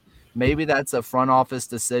that. Maybe that's a front office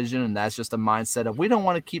decision and that's just a mindset of we don't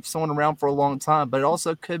want to keep someone around for a long time, but it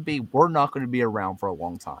also could be we're not going to be around for a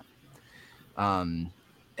long time.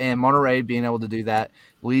 And Monterey being able to do that,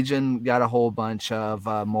 Legion got a whole bunch of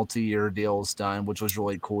multi-year deals done, which was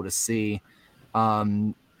really cool to see.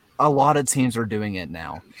 A lot of teams are doing it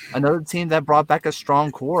now. Another team that brought back a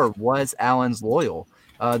strong core was Allen's Loyal.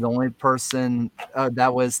 The only person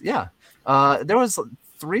that was, there was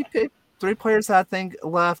three players that I think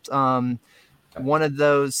left. One of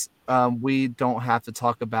those we don't have to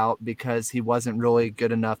talk about because he wasn't really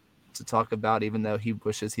good enough to talk about, even though he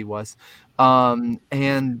wishes he was. And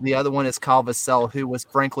the other one is Kyle Vassell, who was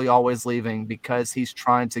frankly always leaving because he's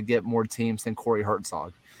trying to get more teams than Corey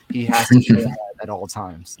Herzog. He has to do that at all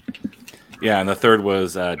times. Yeah, and the third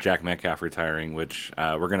was Jack Metcalf retiring, which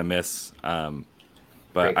we're going to miss.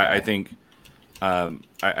 But I think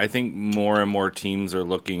more and more teams are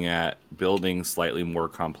looking at building slightly more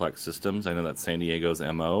complex systems. I know that's San Diego's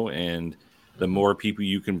MO, and the more people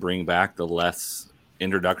you can bring back, the less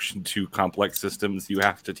introduction to complex systems you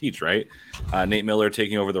have to teach, right? Nate Miller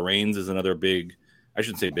taking over the reins is another big, I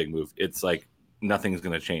shouldn't say big move. It's like nothing's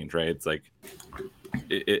going to change, right? It's like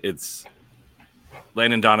it's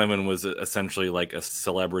Landon Donovan was essentially like a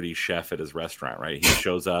celebrity chef at his restaurant, right? He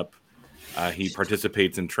shows up, he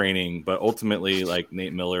participates in training, but ultimately, like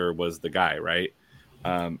Nate Miller was the guy, right?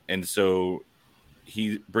 And so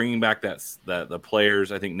he bringing back that the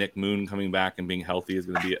players. I think Nick Moon coming back and being healthy is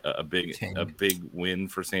going to be a big win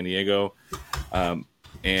for San Diego.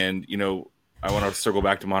 And you know, I want to circle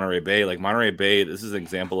back to Monterey Bay. Like Monterey Bay, this is an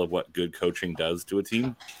example of what good coaching does to a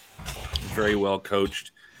team. Very well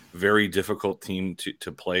coached, very difficult team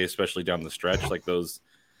to play, especially down the stretch. Like those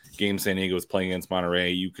games San Diego was playing against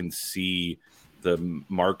Monterey, you can see the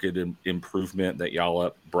market improvement that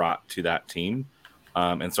Yallop brought to that team.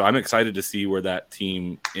 And so I'm excited to see where that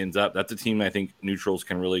team ends up. That's a team I think neutrals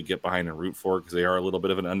can really get behind and root for because they are a little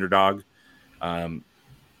bit of an underdog. And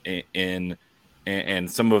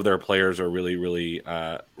some of their players are really, really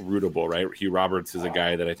rootable, right? Hugh Roberts is a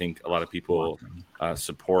guy that I think a lot of people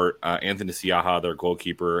support. Anthony Siaha, their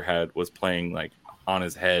goalkeeper, was playing like on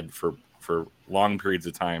his head for long periods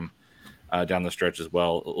of time down the stretch as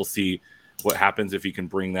well. We'll see what happens if he can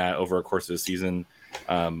bring that over a course of the season.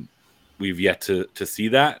 We've yet to see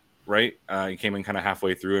that, right? He came in kind of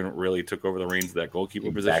halfway through and really took over the reins of that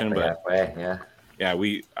goalkeeper position. But halfway, yeah,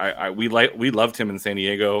 we loved him in San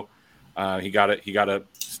Diego. He got it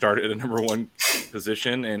started at a number one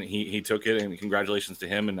position, and he took it. And congratulations to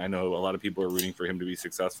him. And I know a lot of people are rooting for him to be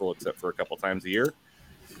successful, except for a couple times a year.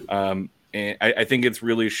 And I think it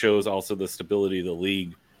really shows also the stability of the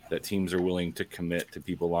league that teams are willing to commit to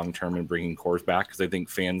people long term and bringing cores back, because I think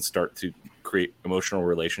fans start to create emotional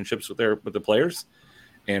relationships with the players.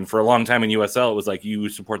 And for a long time in USL, it was like you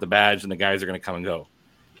support the badge and the guys are going to come and go.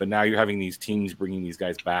 But now you're having these teams bringing these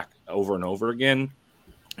guys back over and over again,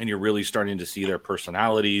 and you're really starting to see their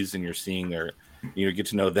personalities, and you're seeing get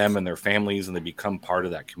to know them and their families, and they become part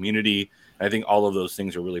of that community. And I think all of those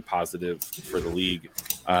things are really positive for the league.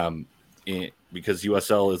 Because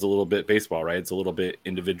USL is a little bit baseball, right? It's a little bit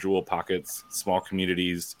individual pockets, small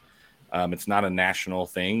communities. It's not a national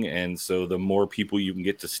thing. And so the more people you can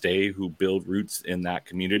get to stay who build roots in that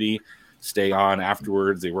community, stay on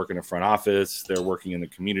afterwards, they work in a front office, they're working in the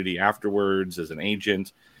community afterwards as an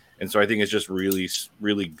agent. And so I think it's just really,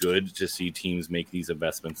 really good to see teams make these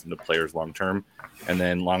investments into players long-term, and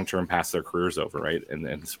then long-term pass their careers over, right?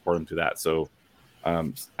 And support them through that. So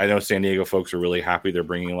I know San Diego folks are really happy they're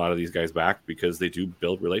bringing a lot of these guys back, because they do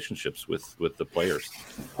build relationships with the players.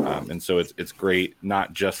 And so it's great,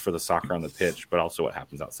 not just for the soccer on the pitch, but also what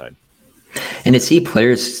happens outside. And to see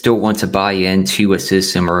players still want to buy into a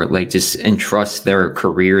system, or like just entrust their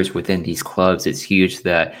careers within these clubs, it's huge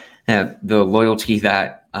that the loyalty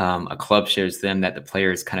that a club shows them, that the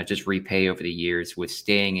players kind of just repay over the years with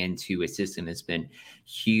staying into a system, has been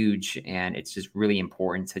huge. And it's just really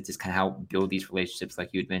important to just kind of help build these relationships, like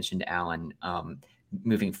you had mentioned, Alan,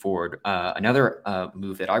 moving forward. Another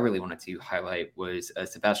move that I really wanted to highlight was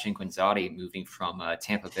Sebastian Guinzotti moving from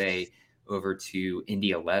Tampa Bay over to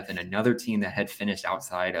Indy 11, another team that had finished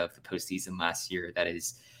outside of the postseason last year, that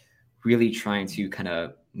is really trying to kind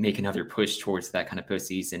of make another push towards that kind of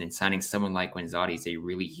postseason, and signing someone like Guinzotti is a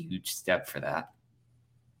really huge step for that.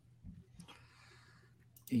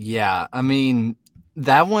 Yeah, I mean,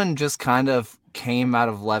 that one just kind of came out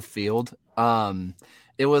of left field.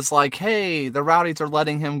 It was like, hey, the Rowdies are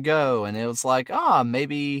letting him go. And it was like,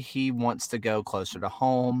 maybe he wants to go closer to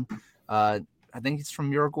home. I think he's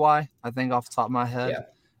from Uruguay, I think, off the top of my head. Yeah.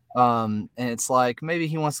 And it's like, maybe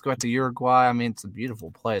he wants to go out to Uruguay. I mean, it's a beautiful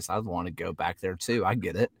place. I'd want to go back there too. I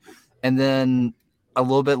get it. And then a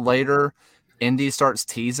little bit later, Indy starts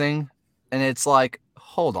teasing, and it's like,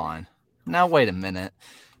 hold on. Now, wait a minute.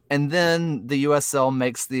 And then the USL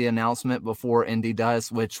makes the announcement before Indy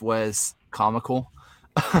does, which was comical.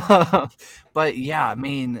 But yeah, I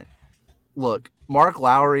mean, look, Mark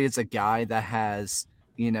Lowry is a guy that has,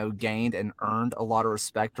 gained and earned a lot of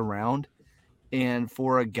respect around. And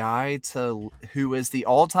for a guy who is the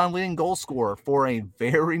all-time leading goal scorer for a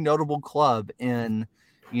very notable club in,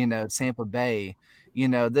 Tampa Bay,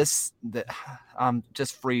 I'm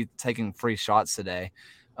just taking free shots today.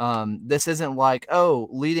 This isn't like,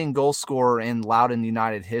 leading goal scorer in Loudoun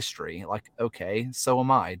United history. Like, okay, so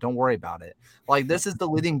am I. Don't worry about it. Like, this is the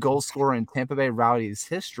leading goal scorer in Tampa Bay Rowdies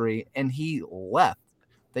history, and he left.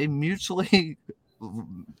 They mutually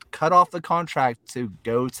cut off the contract to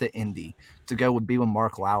go to Indy, to go be with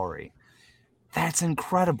Mark Lowry. That's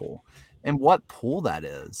incredible. And what pull that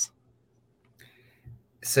is.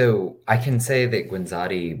 So I can say that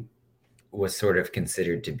Guinzotti was sort of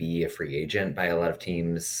considered to be a free agent by a lot of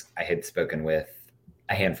teams. I had spoken with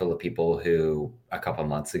a handful of people who a couple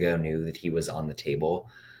months ago knew that he was on the table.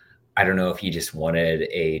 I don't know if he just wanted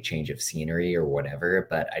a change of scenery or whatever,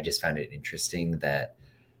 but I just found it interesting that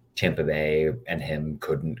Tampa Bay and him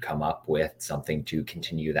couldn't come up with something to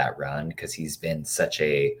continue that run because he's been such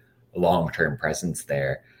a long-term presence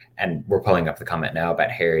there. And we're pulling up the comment now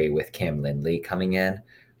about Harry with Cam Lindley coming in.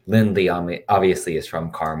 Lindley obviously is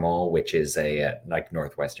from Carmel, which is a like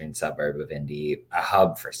northwestern suburb of Indy, a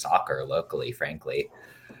hub for soccer locally, frankly.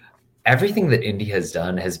 Everything that Indy has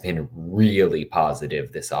done has been really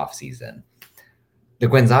positive this offseason. The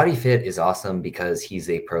Guenzati fit is awesome because he's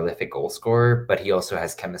a prolific goal scorer, but he also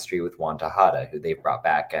has chemistry with Juan Tejada, who they've brought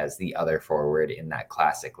back as the other forward in that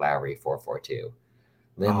classic Lowry 4-4-2.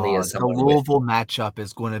 Lindley is the Louisville matchup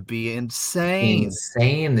is going to be insane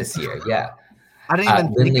this year. Yeah. I didn't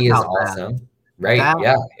even Lindley think is about awesome. Right.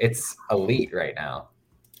 Yeah. It's elite right now.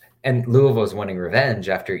 And Louisville's wanting revenge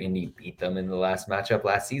after Indy beat them in the last matchup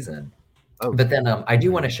last season. Oh. But then I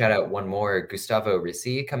do want to shout out one more, Gustavo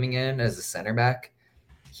Ricci coming in as a center back.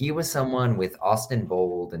 He was someone with Austin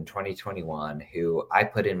Bold in 2021 who I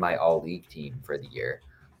put in my all-league team for the year.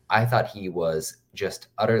 I thought he was just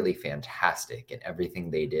utterly fantastic in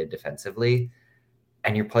everything they did defensively.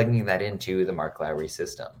 And you're plugging that into the Mark Lowry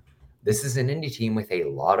system. This is an Indy team with a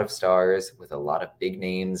lot of stars, with a lot of big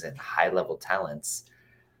names and high-level talents.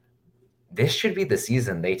 This should be the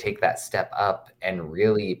season they take that step up and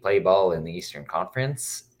really play ball in the Eastern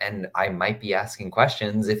Conference. And I might be asking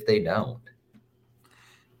questions if they don't.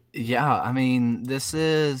 Yeah, I mean, this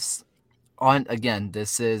is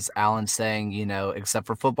Alan saying, except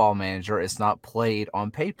for Football Manager, it's not played on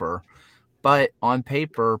paper. But on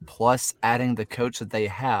paper, plus adding the coach that they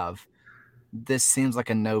have, this seems like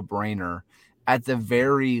a no-brainer. At the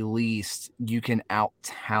very least, you can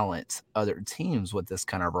out-talent other teams with this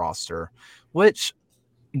kind of roster, which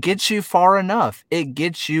gets you far enough. It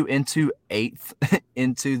gets you into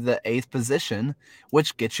the eighth position,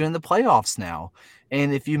 which gets you in the playoffs now.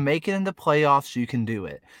 And if you make it in the playoffs, you can do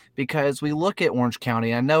it. Because we look at Orange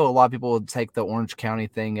County. I know a lot of people would take the Orange County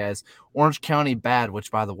thing as Orange County bad, which,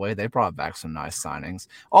 by the way, they brought back some nice signings.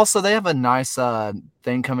 Also, they have a nice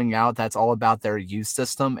thing coming out that's all about their youth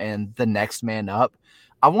system and the next man up.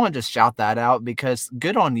 I wanted to shout that out because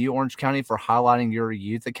good on you, Orange County, for highlighting your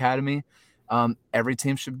youth academy. Every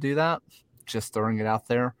team should do that. Just throwing it out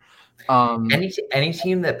there. Any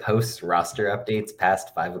team that posts roster updates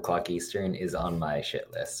past 5 o'clock Eastern is on my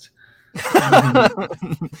shit list.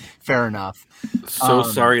 Fair enough. So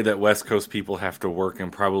sorry that West Coast people have to work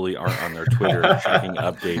and probably aren't on their Twitter checking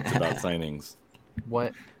updates about signings.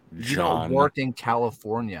 What? John. You don't work in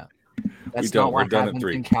California. That's we don't. not what We're done happens at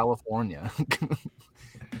 3 in California.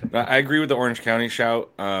 I agree with the Orange County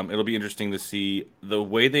shout. It'll be interesting to see the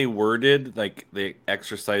way they worded, like they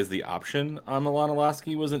exercised the option on Milan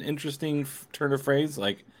Lasky was an interesting turn of phrase.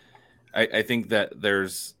 Like, I think that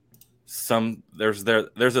there's a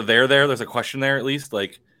question there at least.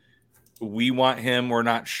 Like, we want him, we're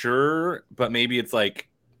not sure, but maybe it's like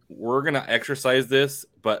we're gonna exercise this,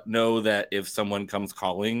 but know that if someone comes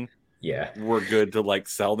calling, we're good to like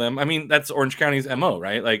sell them. I mean, that's Orange County's MO,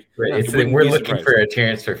 right? Like, right. We're looking for a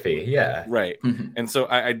transfer fee. Yeah. Right. Mm-hmm. And so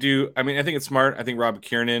I think it's smart. I think Rob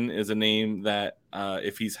Kiernan is a name that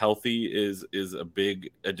if he's healthy is a big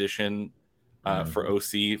addition for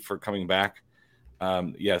OC for coming back.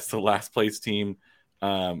 Yes, the last place team.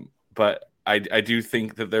 But I do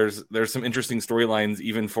think that there's some interesting storylines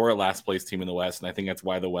even for a last place team in the West. And I think that's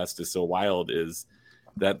why the West is so wild is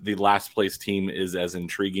that the last place team is as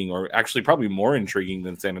intriguing, or actually probably more intriguing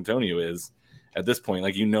than San Antonio is at this point.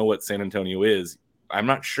 Like, what San Antonio is. I'm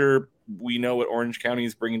not sure we know what Orange County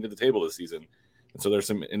is bringing to the table this season. And so there's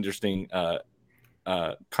some interesting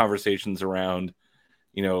conversations around,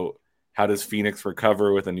 how does Phoenix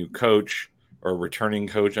recover with a new coach or returning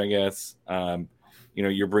coach, I guess.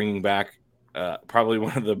 You're bringing back probably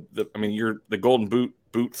one of you're the Golden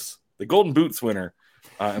Boots winner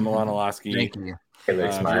in Milan Lasky. Thank you.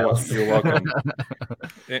 You're welcome.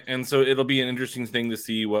 And so it'll be an interesting thing to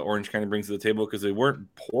see what Orange County brings to the table because they weren't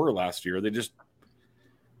poor last year. They just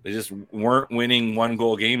weren't winning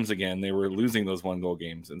 1-goal games again. They were losing those 1-goal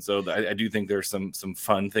games. And so I do think there's some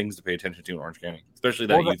fun things to pay attention to in Orange County, especially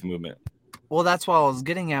that youth movement. Well, that's what I was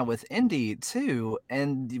getting at with Indy too.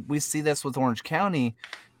 And we see this with Orange County.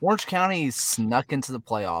 Orange County snuck into the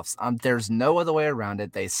playoffs. There's no other way around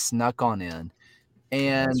it. They snuck on in.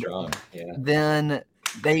 And then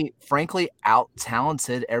they frankly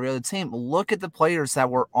out-talented every other team. Look at the players that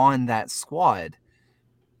were on that squad.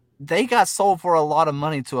 They got sold for a lot of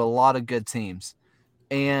money to a lot of good teams.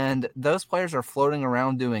 And those players are floating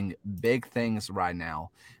around doing big things right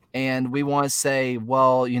now. And we want to say,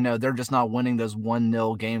 well, they're just not winning those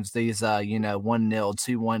 1-0 games, these 1-0,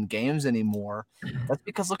 2-1 games anymore. That's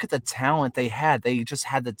because look at the talent they had. They just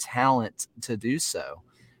had the talent to do so.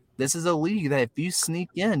 This is a league that if you sneak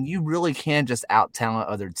in, you really can just out-talent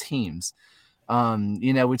other teams.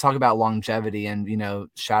 We talk about longevity and,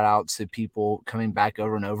 shout out to people coming back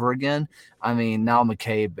over and over again. I mean, Nal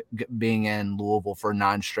McCabe being in Louisville for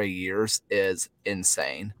 9 straight years is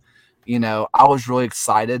insane. I was really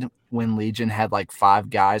excited when Legion had like 5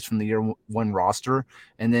 guys from the year 1 roster.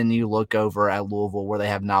 And then you look over at Louisville where they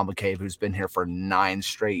have Nal McCabe, who's been here for 9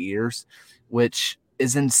 straight years, which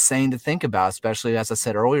is insane to think about, especially as I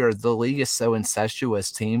said earlier, the league is so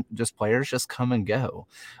incestuous. Players just come and go.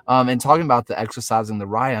 And talking about the exercising the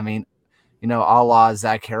right, I mean, a la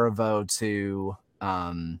Zach Harivo to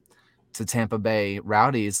Tampa Bay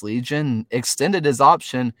Rowdies, Legion extended his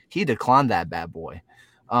option. He declined that bad boy.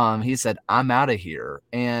 He said, I'm out of here.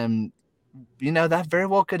 And, that very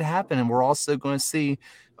well could happen. And we're also going to see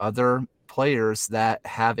other players that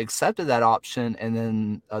have accepted that option, and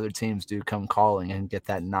then other teams do come calling and get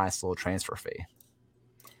that nice little transfer fee.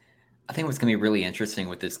 I think what's going to be really interesting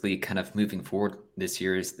with this league kind of moving forward this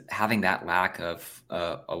year is having that lack of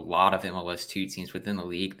a lot of MLS2 teams within the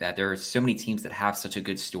league, that there are so many teams that have such a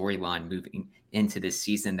good storyline moving into this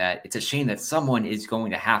season that it's a shame that someone is going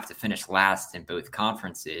to have to finish last in both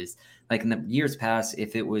conferences. Like in the years past,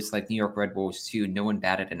 if it was like New York Red Bulls too, no one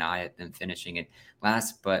batted an eye at them finishing it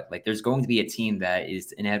last. But like there's going to be a team that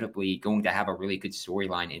is inevitably going to have a really good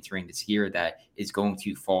storyline entering this year that is going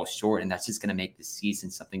to fall short. And that's just going to make the season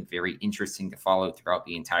something very interesting to follow throughout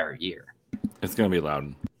the entire year. It's going to be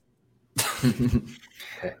loud.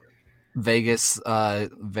 Vegas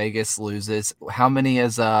loses. How many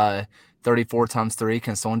is 34 times 3?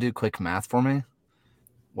 Can someone do quick math for me?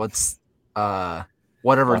 What's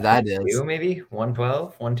whatever that is? Maybe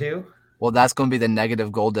 112, 1-2. Well, that's going to be the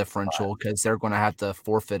negative goal differential because they're going to have to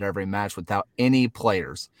forfeit every match without any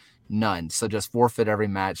players, none. So just forfeit every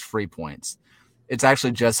match, free points. It's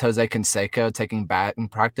actually just Jose Canseco taking bat in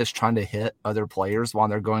practice, trying to hit other players while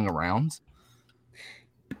they're going around.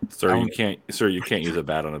 Sir, you can't use a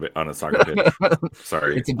bat on a soccer pitch.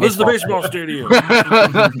 Sorry, this is the baseball stadium.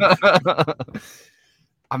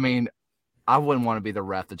 I mean, I wouldn't want to be the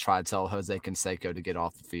ref to try to tell Jose Canseco to get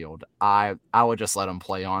off the field. I would just let him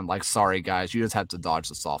play on. Like, sorry guys, you just have to dodge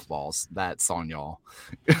the softballs. That's on y'all.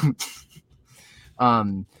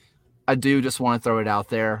 I do just want to throw it out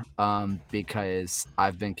there because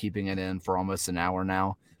I've been keeping it in for almost an hour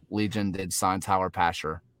now. Legion did sign Tyler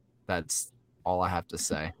Pasher. That's all I have to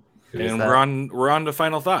say. And we're on to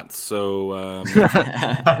final thoughts. So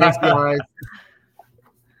thanks, guys.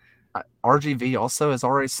 RGV also has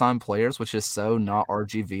already signed players, which is so not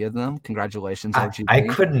RGV of them. Congratulations, RGV. I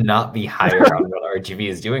could not be higher on what RGV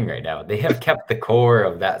is doing right now. They have kept the core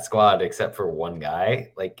of that squad except for one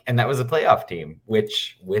guy, and that was a playoff team,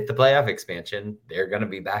 which with the playoff expansion, they're going to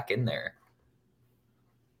be back in there.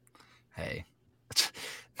 Hey,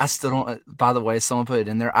 I still don't, by the way, someone put it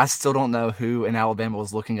in there. I still don't know who in Alabama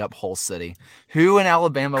was looking up Hull City. Who in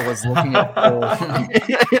Alabama was looking up Hull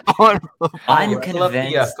on I'm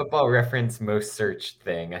convinced. The Football Reference most searched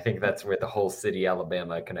thing. I think that's where the Hull City,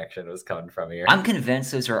 Alabama connection was coming from here. I'm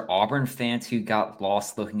convinced those are Auburn fans who got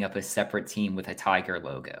lost looking up a separate team with a tiger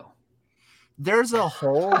logo. There's a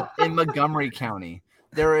Hull in Montgomery County.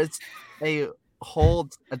 There is a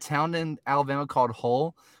town in Alabama called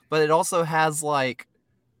Hull, but it also has like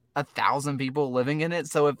 1,000 people living in it.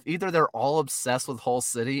 So if either they're all obsessed with Hull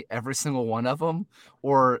City, every single one of them,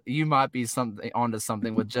 or you might be onto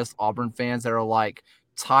something with just Auburn fans that are like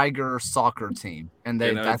Tiger soccer team, and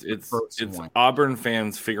it's Auburn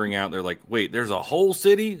fans figuring out. They're like, wait, there's a Hull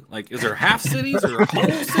City? Like, is there half cities or a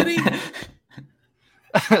whole city?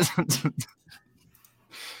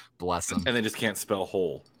 Bless them. And they just can't spell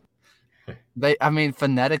whole.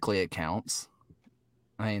 Phonetically it counts.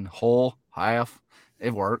 Whole, half.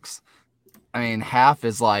 It works. Half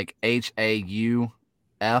is like HAUF,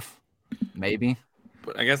 maybe.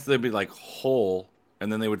 But I guess they'd be like whole,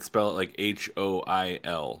 and then they would spell it like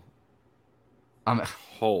HOIL.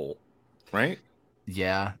 Whole, right?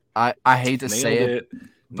 Yeah. I hate to say it,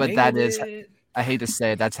 but I hate to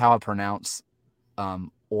say it. That's how I pronounce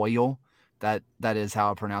oil. That is how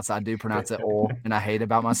I pronounce it. I do pronounce it oil, and I hate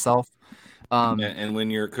about myself. And when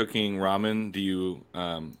you're cooking ramen, do you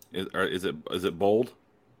is it boiled?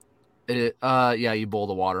 Yeah, you boil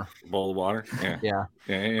the water. Boil the water. Yeah.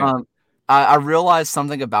 Yeah. I realized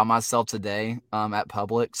something about myself today at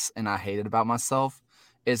Publix, and I hated about myself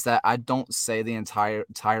is that I don't say the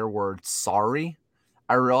entire word sorry.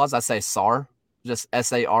 I realize I say SAR, just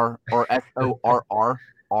SAR or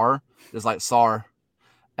SORR, just like SAR.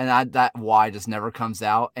 And that Y just never comes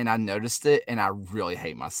out. And I noticed it and I really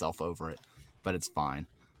hate myself over it, but it's fine.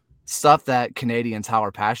 Stuff that Canadian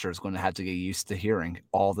Tyler Pasher is going to have to get used to hearing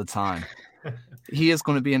all the time. He is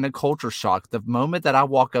going to be in a culture shock. The moment that I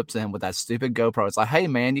walk up to him with that stupid GoPro, it's like, hey,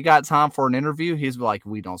 man, you got time for an interview? He's like,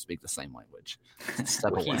 we don't speak the same language.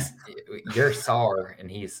 Step away. You're SAR and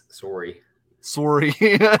he's sorry. Sorry.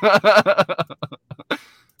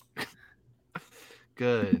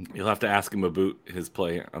 Good. You'll have to ask him about his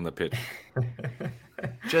play on the pitch.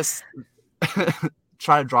 Just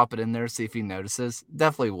try to drop it in there, see if he notices.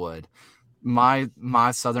 Definitely would. My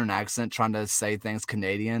southern accent trying to say things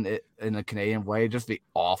Canadian in a Canadian way just be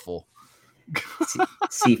awful.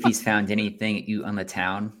 See if he's found anything at you on the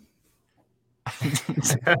town.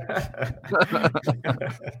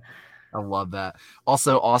 I love that.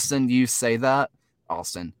 Also, Austin, you say that.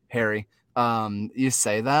 Harry, you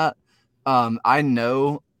say that. I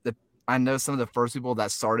know some of the first people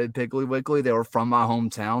that started Piggly Wiggly. They were from my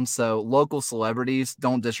hometown. So local celebrities,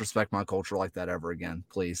 don't disrespect my culture like that ever again,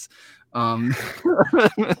 please. But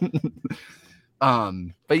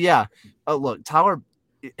yeah. Look, Tyler,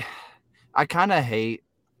 I kind of hate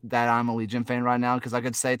that I'm a Legion fan right now because I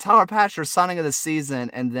could say Tyler Pasher signing of the season,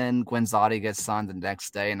 and then Guenzati gets signed the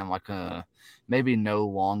next day, and I'm like, maybe no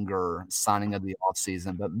longer signing of the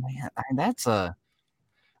offseason. But man,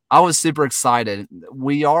 I was super excited.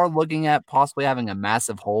 We are looking at possibly having a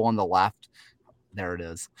massive hole on the left. There it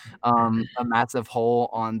is. A massive hole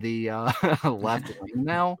on the left wing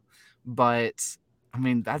now. But, I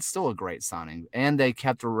mean, that's still a great signing. And they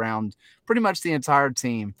kept around pretty much the entire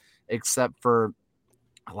team except for,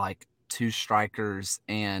 like, 2 strikers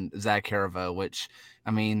and Zach Harivo, which, I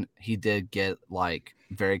mean, he did get, like,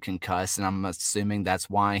 very concussed. And I'm assuming that's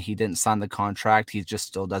why he didn't sign the contract. He just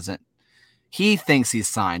still doesn't. He thinks he's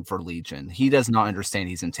signed for Legion. He does not understand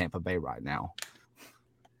he's in Tampa Bay right now.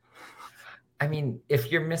 I mean,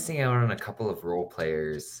 if you're missing out on a couple of role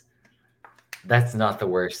players, that's not the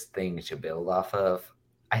worst thing to build off of.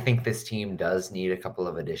 I think this team does need a couple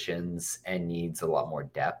of additions and needs a lot more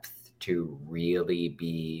depth to really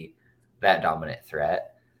be that dominant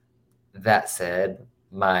threat. That said,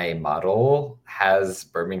 my model has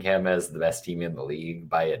Birmingham as the best team in the league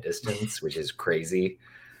by a distance, which is crazy.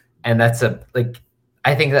 And that's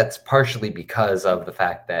I think that's partially because of the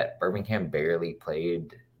fact that Birmingham barely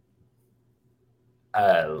played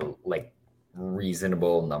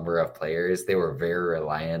reasonable number of players. They were very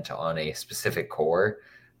reliant on a specific core,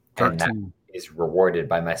 13. And that is rewarded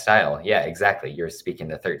by my style. Yeah, exactly. You're speaking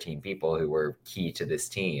to 13 people who were key to this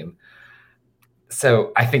team.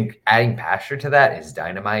 So I think adding Pasher to that is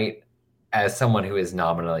dynamite. As someone who is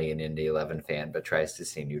nominally an Indy 11 fan but tries to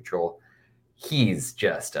stay neutral, he's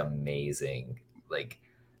just amazing. Like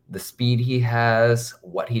the speed he has,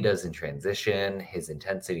 what he does in transition, his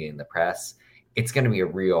intensity in the press, it's going to be a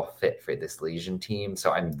real fit for this Legion team.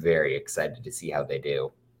 So I'm very excited to see how they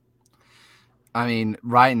do. I mean,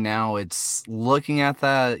 right now it's looking at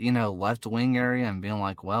that, left wing area and being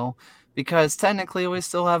like, well, because technically we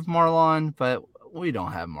still have Marlon, but we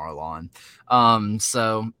don't have Marlon.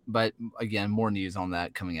 But again, more news on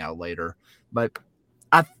that coming out later. But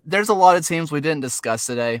there's a lot of teams we didn't discuss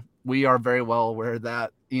today. We are very well aware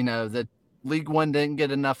that, that League One didn't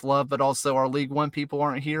get enough love, but also our League One people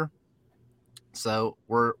aren't here. So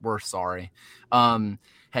we're sorry.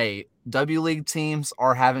 Hey, W League teams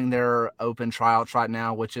are having their open tryouts right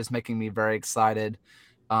now, which is making me very excited.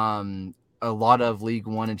 A lot of League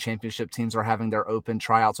One and Championship teams are having their open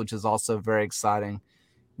tryouts, which is also very exciting.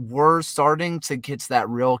 We're starting to get to that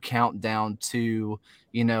real countdown to,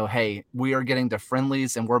 hey, we are getting to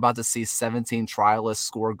friendlies and we're about to see 17 trialists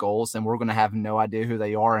score goals and we're going to have no idea who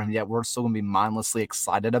they are. And yet we're still going to be mindlessly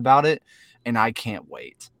excited about it. And I can't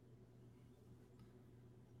wait.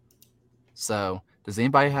 So does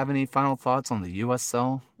anybody have any final thoughts on the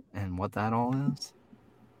USL and what that all is?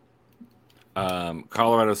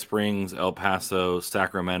 Colorado Springs, El Paso,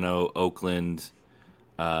 Sacramento, Oakland,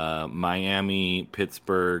 Miami,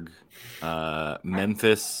 Pittsburgh,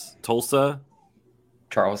 Memphis, Tulsa,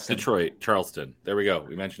 Charleston, Detroit, Charleston. There we go.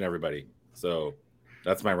 We mentioned everybody. So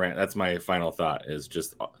that's my rant. That's my final thought, is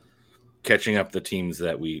just catching up the teams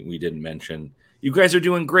that we didn't mention. You guys are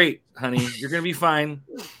doing great, honey. You're going to be fine.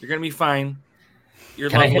 You're going to be fine. You're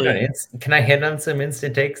lovely. Can I hit on some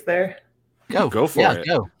instant takes there? Go for it.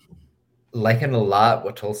 Go. Liking a lot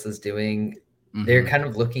what Tulsa's doing. Mm-hmm. They're kind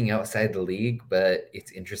of looking outside the league, but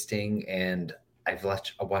it's interesting. And I've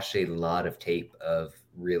watched a lot of tape of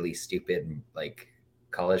really stupid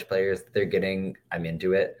college players that they're getting. I'm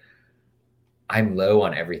into it. I'm low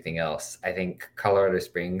on everything else. I think Colorado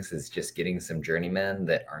Springs is just getting some journeymen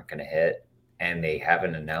that aren't going to hit, and they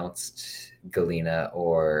haven't announced Galena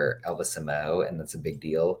or Elvis Samo, and that's a big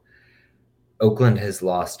deal. Oakland has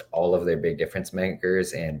lost all of their big difference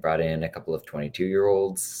makers and brought in a couple of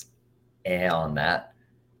 22-year-olds. And on that,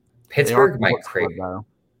 Pittsburgh might create.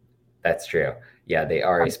 That's true. Yeah, they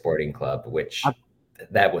are a sporting club, which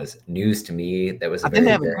that was news to me. That was a very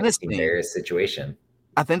embarrassing situation.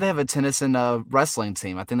 I think they have a tennis and a wrestling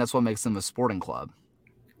team. I think that's what makes them a sporting club.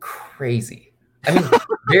 Crazy. I mean,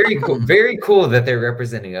 very cool. Very cool that they're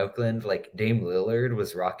representing Oakland. Like Dame Lillard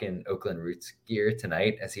was rocking Oakland Roots gear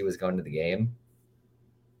tonight as he was going to the game.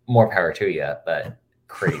 More power to you, but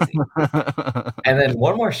crazy. And then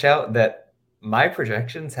one more shout that my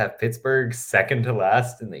projections have Pittsburgh second to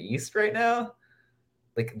last in the East right now.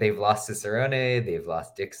 Like they've lost Cicerone, they've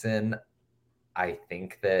lost Dixon. I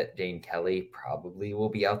think that Dane Kelly probably will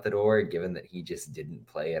be out the door, given that he just didn't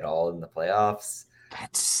play at all in the playoffs.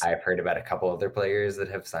 I've heard about a couple other players that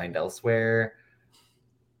have signed elsewhere.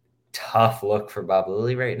 Tough look for Bob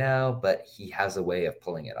Lilly right now, but he has a way of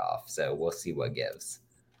pulling it off. So we'll see what gives.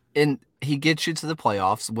 And he gets you to the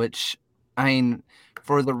playoffs, which, I mean,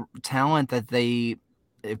 for the talent that it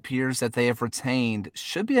appears that they have retained,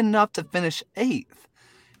 should be enough to finish 8th.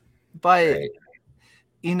 But,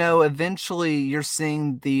 you know, eventually you're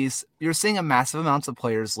seeing a massive amounts of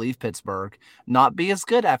players leave Pittsburgh, not be as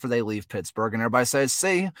good after they leave Pittsburgh. And everybody says,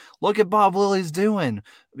 see, look at Bob Lilly's doing.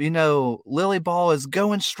 You know, Lily Ball is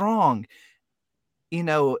going strong. You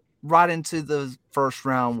know, right into the first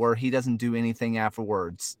round where he doesn't do anything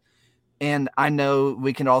afterwards. And I know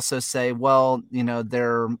we can also say, well, you know,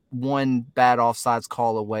 they're one bad offsides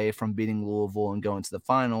call away from beating Louisville and going to the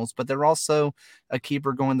finals, but they're also a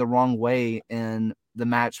keeper going the wrong way in the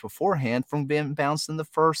match beforehand from being bounced in the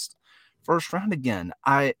first round again.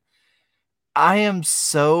 I am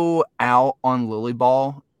so out on Lily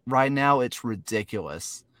Ball right now. It's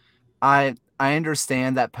ridiculous. I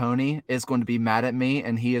understand that Pony is going to be mad at me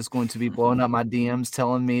and he is going to be blowing up my DMs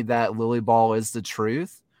telling me that Lily Ball is the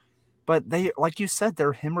truth. But they, like you said,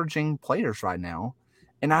 they're hemorrhaging players right now.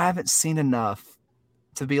 And I haven't seen enough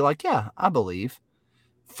to be like, yeah, I believe.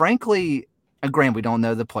 Frankly, granted, we don't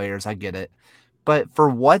know the players. I get it. But for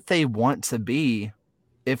what they want to be,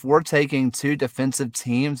 if we're taking 2 defensive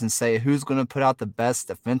teams and say who's going to put out the best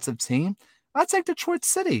defensive team, I'd take Detroit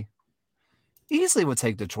City. Easily would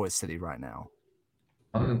take Detroit City right now.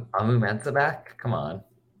 Amu Mensah back? Come on.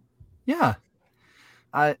 Yeah.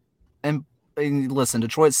 And listen,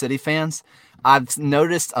 Detroit City fans, I've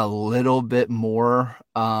noticed a little bit more.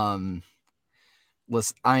 Listen,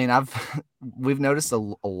 I mean, we've noticed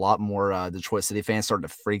a lot more Detroit City fans starting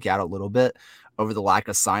to freak out a little bit over the lack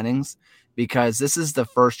of signings, because this is the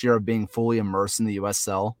first year of being fully immersed in the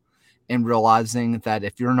USL and realizing that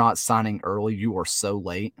if you're not signing early, you are so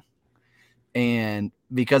late. And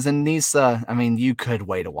because in NISA, I mean, you could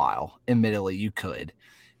wait a while. Admittedly, you could.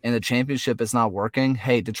 And the championship is not working.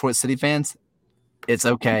 Hey, Detroit City fans, it's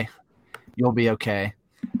okay. You'll be okay.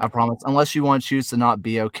 I promise. Unless you want to choose to not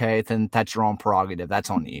be okay, then that's your own prerogative. That's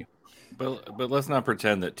on you. But let's not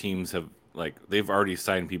pretend that teams have, like, they've already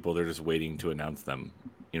signed people. They're just waiting to announce them.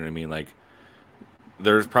 You know what I mean? Like,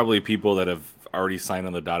 there's probably people that have already signed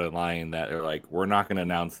on the dotted line that are like, we're not going to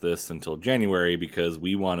announce this until January because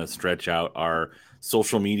we want to stretch out our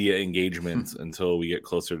social media engagements until we get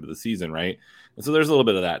closer to the season, right? And so there's a little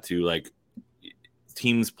bit of that too. Like,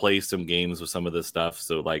 teams play some games with some of this stuff.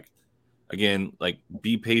 So, like, again, like,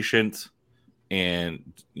 be patient,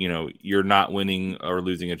 and, you know, you're not winning or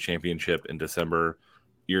losing a championship in December.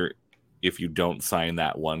 If you don't sign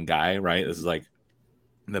that one guy, right? This is like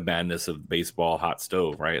the madness of baseball hot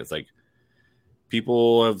stove, right? It's like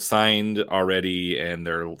people have signed already and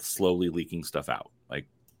they're slowly leaking stuff out. Like,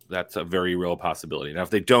 that's a very real possibility. Now, if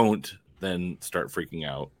they don't, then start freaking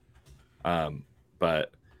out.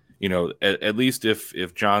 But, you know, at least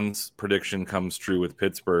if John's prediction comes true with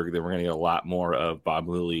Pittsburgh, then we're going to get a lot more of Bob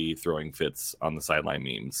Lilly throwing fits on the sideline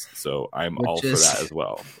memes. So I'm all for that as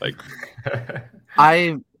well. Like,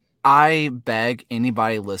 I beg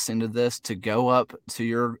anybody listening to this to go up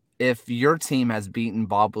to if your team has beaten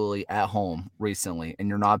Bob Lilly at home recently and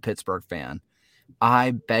you're not a Pittsburgh fan,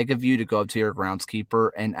 I beg of you to go up to your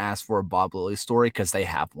groundskeeper and ask for a Bob Lilly story, because they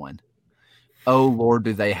have one. Oh, Lord,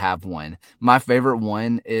 do they have one. My favorite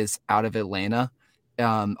one is out of Atlanta.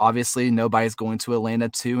 Obviously, nobody's going to Atlanta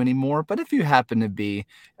 2 anymore, but if you happen to be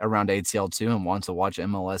around ATL 2 and want to watch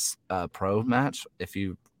MLS Pro match, if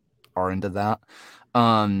you are into that,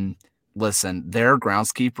 listen, their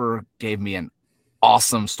groundskeeper gave me an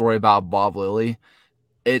awesome story about Bob Lilly.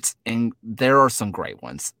 There are some great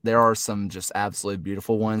ones. There are some just absolutely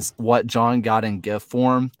beautiful ones. What John got in gift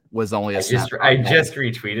form was only a I just snapshot.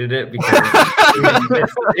 retweeted it because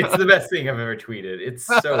it's the best thing I've ever tweeted. It's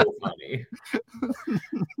so funny.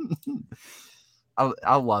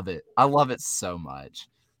 I love it. I love it so much.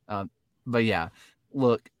 But yeah,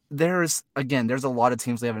 look, there's a lot of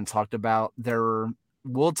teams we haven't talked about.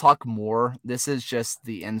 We'll talk more. This is just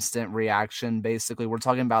the instant reaction. Basically, we're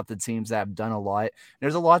talking about the teams that have done a lot.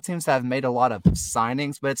 There's a lot of teams that have made a lot of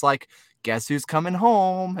signings, but it's like, guess who's coming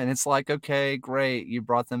home? And it's like, okay, great, you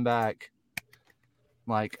brought them back.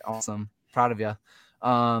 Like, awesome, proud of you.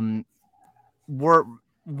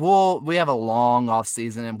 We have a long off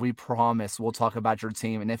season, and we promise we'll talk about your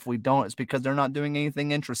team. And if we don't, it's because they're not doing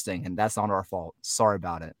anything interesting, and that's not our fault. Sorry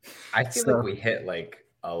about it. I feel like we hit like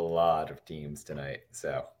a lot of teams tonight,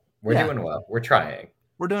 so we're doing well. We're trying.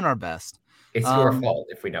 We're doing our best. It's your fault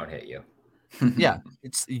if we don't hit you. Yeah,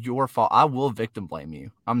 it's your fault. I will victim blame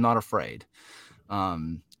you. I'm not afraid.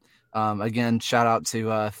 Again, shout out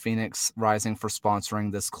to Phoenix Rising for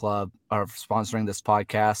sponsoring this club or sponsoring this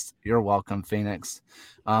podcast. You're welcome, Phoenix.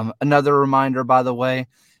 Another reminder, by the way,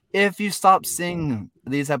 if you stop seeing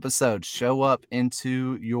these episodes show up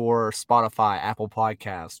into your Spotify, Apple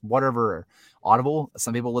Podcast, whatever, Audible.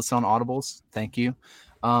 Some people listen on Audibles. Thank you.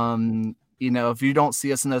 If you don't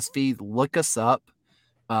see us in those feeds, look us up.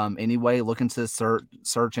 Anyway, look into the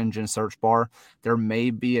search engine search bar. There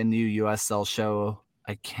may be a new USL show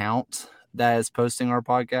account that is posting our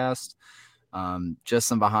podcast. Just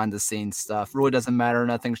some behind the scenes stuff. Really doesn't matter.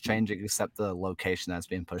 Nothing's changing except the location that's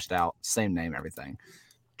being pushed out. Same name, everything.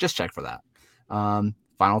 Just check for that.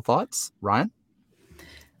 Final thoughts, Ryan?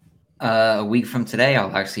 A week from today,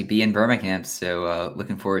 I'll actually be in Birmingham. So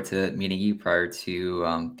looking forward to meeting you prior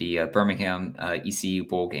to the Birmingham ECU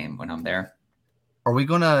Bowl game when I'm there. Are we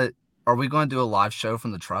gonna do a live show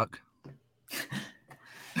from the truck?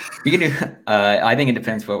 We can do. I think it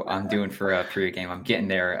depends what I'm doing for a pre-game. I'm getting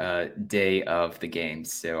there day of the game,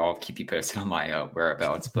 so I'll keep you posted on my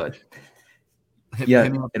whereabouts. But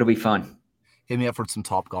it'll be fun. Hit me up for some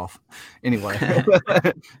Topgolf. Anyway,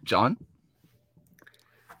 John.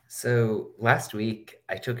 So last week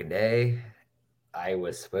I took a day. I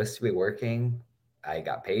was supposed to be working. I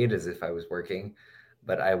got paid as if I was working,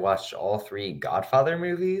 but I watched all 3 Godfather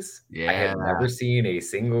movies. Yeah. I had never seen a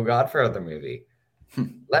single Godfather movie.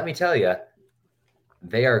 Let me tell you,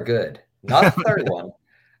 they are good. Not the third one.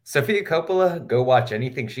 Sofia Coppola, go watch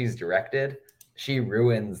anything she's directed. She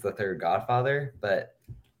ruins the third Godfather, but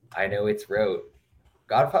I know it's wrote.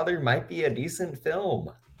 Godfather might be a decent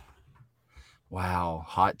film. Wow,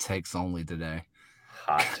 hot takes only today.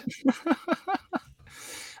 Hot.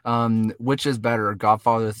 Which is better,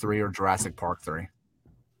 Godfather 3 or Jurassic Park 3?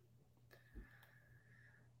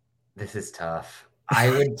 This is tough. I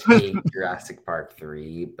would take Jurassic Park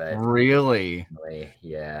 3, but really,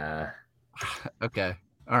 yeah. Okay,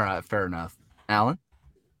 all right, fair enough. Alan?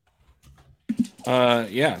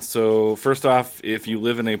 Yeah. So first off, if you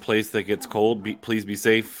live in a place that gets cold, please be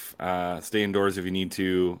safe. Stay indoors if you need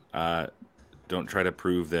to. Don't try to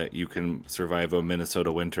prove that you can survive a Minnesota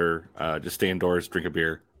winter. Just stay indoors, drink a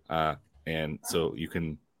beer, and so you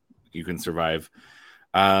can survive.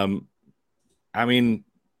 I mean,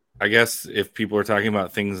 I guess if people are talking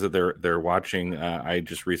about things that they're watching, I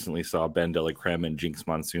just recently saw Ben Delacreme and Jinx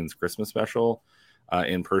Monsoon's Christmas special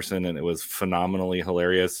in person, and it was phenomenally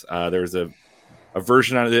hilarious. There's a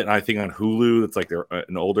version of it, I think, on Hulu. It's like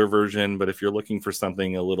an older version, but if you're looking for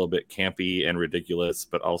something a little bit campy and ridiculous,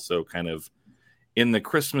 but also kind of in the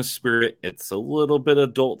Christmas spirit, it's a little bit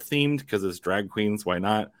adult themed because it's drag queens. Why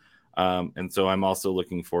not? And so I'm also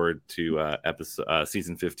looking forward to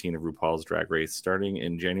season 15 of RuPaul's Drag Race starting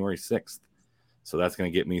in January 6th. So that's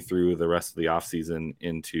going to get me through the rest of the off season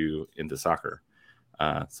into soccer.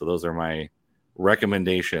 So those are my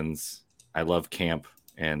recommendations. I love camp,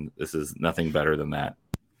 and this is nothing better than that.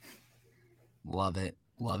 Love it.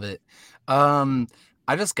 I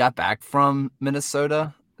just got back from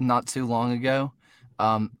Minnesota not too long ago.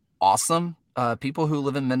 Awesome. People who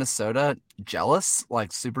live in Minnesota, jealous,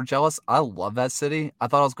 like super jealous. I love that city. I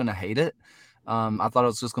thought I was going to hate it. I thought it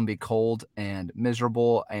was just going to be cold and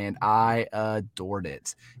miserable, and I adored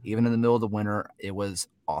it. Even in the middle of the winter, it was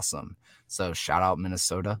awesome. So shout out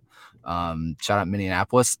Minnesota. Shout out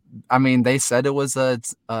Minneapolis. I mean, they said it was a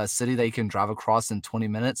city that you can drive across in 20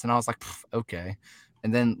 minutes, and I was like, okay.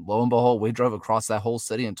 And then lo and behold, we drove across that whole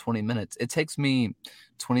city in 20 minutes. It takes me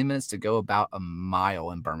 20 minutes to go about a mile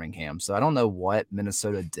in Birmingham. So I don't know what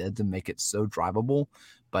Minnesota did to make it so drivable,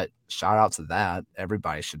 but shout out to that.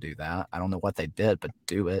 Everybody should do that. I don't know what they did, but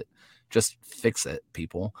do it. Just fix it,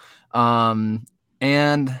 people.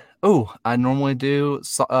 And I normally do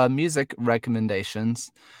music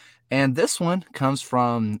recommendations. And this one comes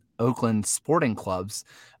from Oakland Sporting Club's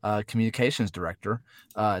communications director,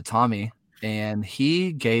 Tommy, and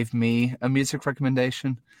he gave me a music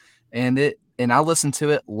recommendation, and I listened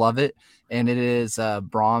to it, love it, and it is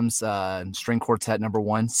Brahms String Quartet Number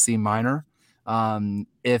 1, C minor.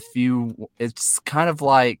 It's kind of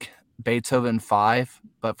like Beethoven 5,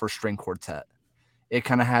 but for string quartet. It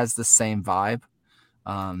kind of has the same vibe.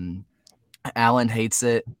 Alan hates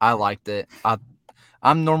it. I liked it.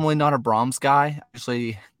 I'm normally not a Brahms guy. I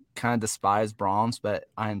actually kind of despise Brahms, but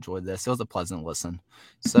I enjoyed this. It was a pleasant listen.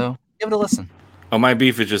 So give it a listen. Oh, my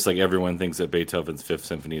beef is just like everyone thinks that Beethoven's Fifth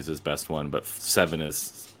Symphony is his best one, but 7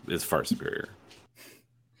 is far superior.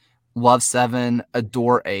 Love 7,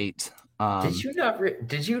 adore 8.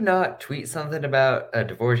 Did you not tweet something about a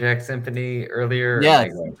Dvorak symphony earlier? Yes.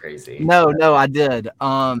 Am I going crazy? No, I did.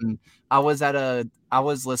 I was at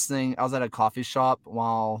a coffee shop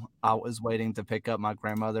while I was waiting to pick up my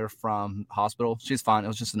grandmother from hospital. She's fine. It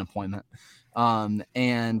was just an appointment.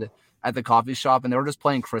 And at the coffee shop, and they were just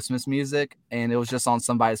playing Christmas music, and it was just on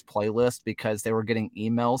somebody's playlist because they were getting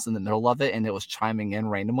emails in the middle of it, and it was chiming in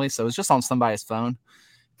randomly. So it was just on somebody's phone.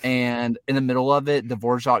 And in the middle of it,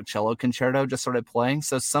 Dvorak Cello Concerto just started playing.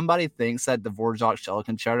 So somebody thinks that Dvorak Cello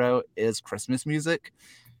Concerto is Christmas music.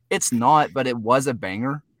 It's not, but it was a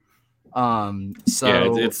banger. It's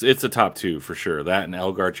a top 2 for sure. That and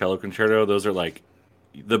Elgar Cello Concerto, those are like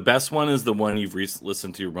the best one is the one you've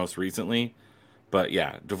listened to most recently. But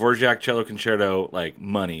yeah, Dvorak Cello Concerto, like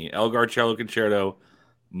money. Elgar Cello Concerto,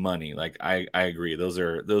 money. Like I agree. Those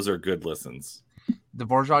are good listens.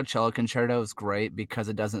 Dvorak Cello Concerto is great because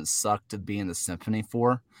it doesn't suck to be in the symphony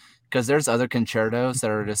for. Because there's other concertos that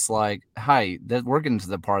are just like, hi, we're getting to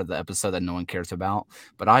the part of the episode that no one cares about,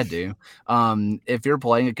 but I do. If you're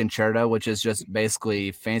playing a concerto, which is just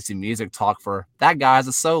basically fancy music talk for that guy has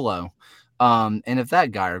a solo. And if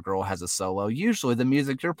that guy or girl has a solo, usually the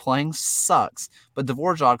music you're playing sucks. But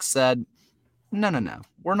Dvorak said, no,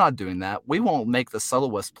 we're not doing that. We won't make the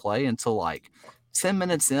soloist play until like 10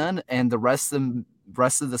 minutes in, and the rest of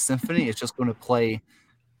the symphony is just going to play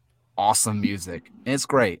awesome music. It's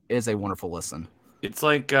great. It's a wonderful listen. It's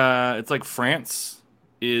like France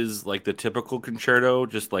is like the typical concerto,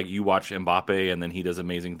 just like you watch Mbappe and then he does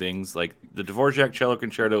amazing things. Like the Dvorak Cello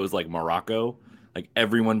Concerto is like Morocco, like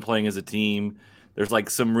everyone playing as a team. There's like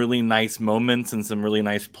some really nice moments and some really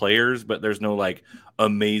nice players, but there's no like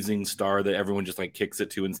amazing star that everyone just like kicks it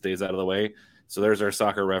to and stays out of the way. So there's our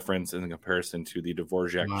soccer reference in comparison to the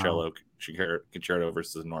Dvorak Cello Concerto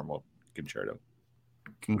versus normal concerto.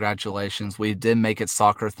 Congratulations. We did make it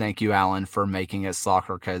soccer. Thank you, Alan, for making it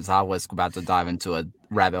soccer, because I was about to dive into a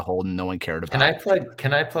rabbit hole and no one cared about.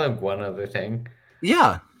 Can I plug one other thing?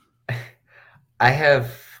 Yeah. I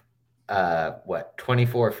have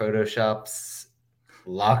 24 Photoshops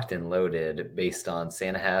locked and loaded based on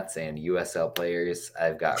Santa hats and USL players.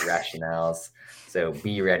 I've got rationales. So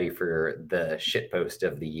be ready for the shitpost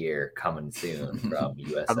of the year coming soon from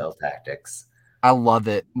USL Tactics. I love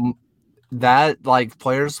it. That like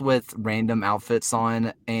players with random outfits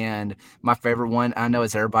on, and my favorite one, I know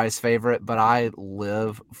it's everybody's favorite, but I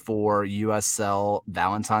live for USL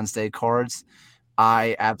Valentine's Day cards.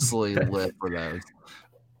 I absolutely live for those.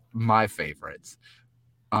 My favorites.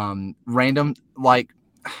 Random, like,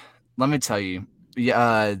 let me tell you,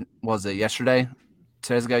 was it yesterday?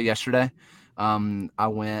 2 days ago, yesterday. I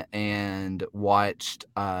went and watched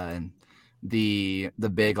the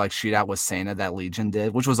big like shootout with Santa that Legion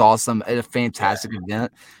did, which was awesome. A fantastic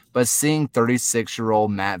event. But seeing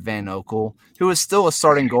 36-year-old Matt Van Oekel, who is still a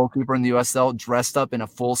starting goalkeeper in the USL, dressed up in a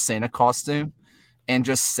full Santa costume and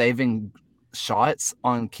just saving shots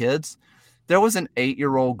on kids. There was an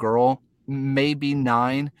 8-year-old girl, maybe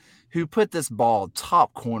 9, who put this ball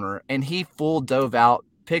top corner, and he full dove out,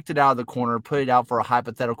 picked it out of the corner, put it out for a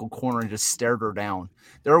hypothetical corner, and just stared her down.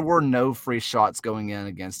 There were no free shots going in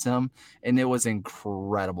against him, and it was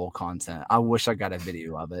incredible content. I wish I got a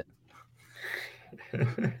video of it.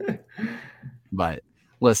 But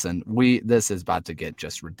listen, this is about to get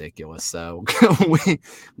just ridiculous, so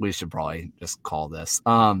we should probably just call this.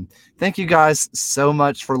 Thank you guys so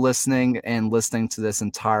much for listening to this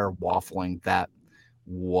entire waffling that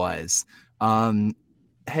was.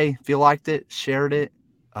 Hey, if you liked it, shared it,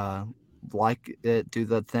 like it, do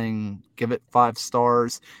the thing, give it 5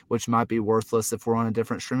 stars, which might be worthless if we're on a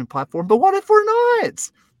different streaming platform, but what if we're not?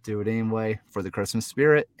 Do it anyway for the Christmas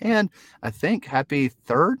spirit, and I think happy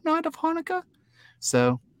 3rd night of Hanukkah.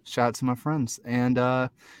 So shout out to my friends, and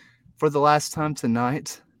for the last time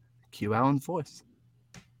tonight, cue Alan's voice.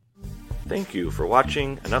 Thank you for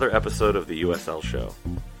watching another episode of the USL Show.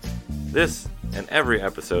 This and every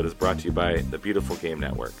episode is brought to you by the Beautiful Game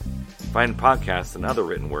Network. Find podcasts and other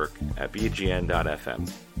written work at bgn.fm.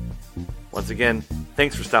 Once again,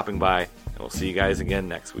 thanks for stopping by, and we'll see you guys again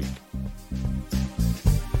next week.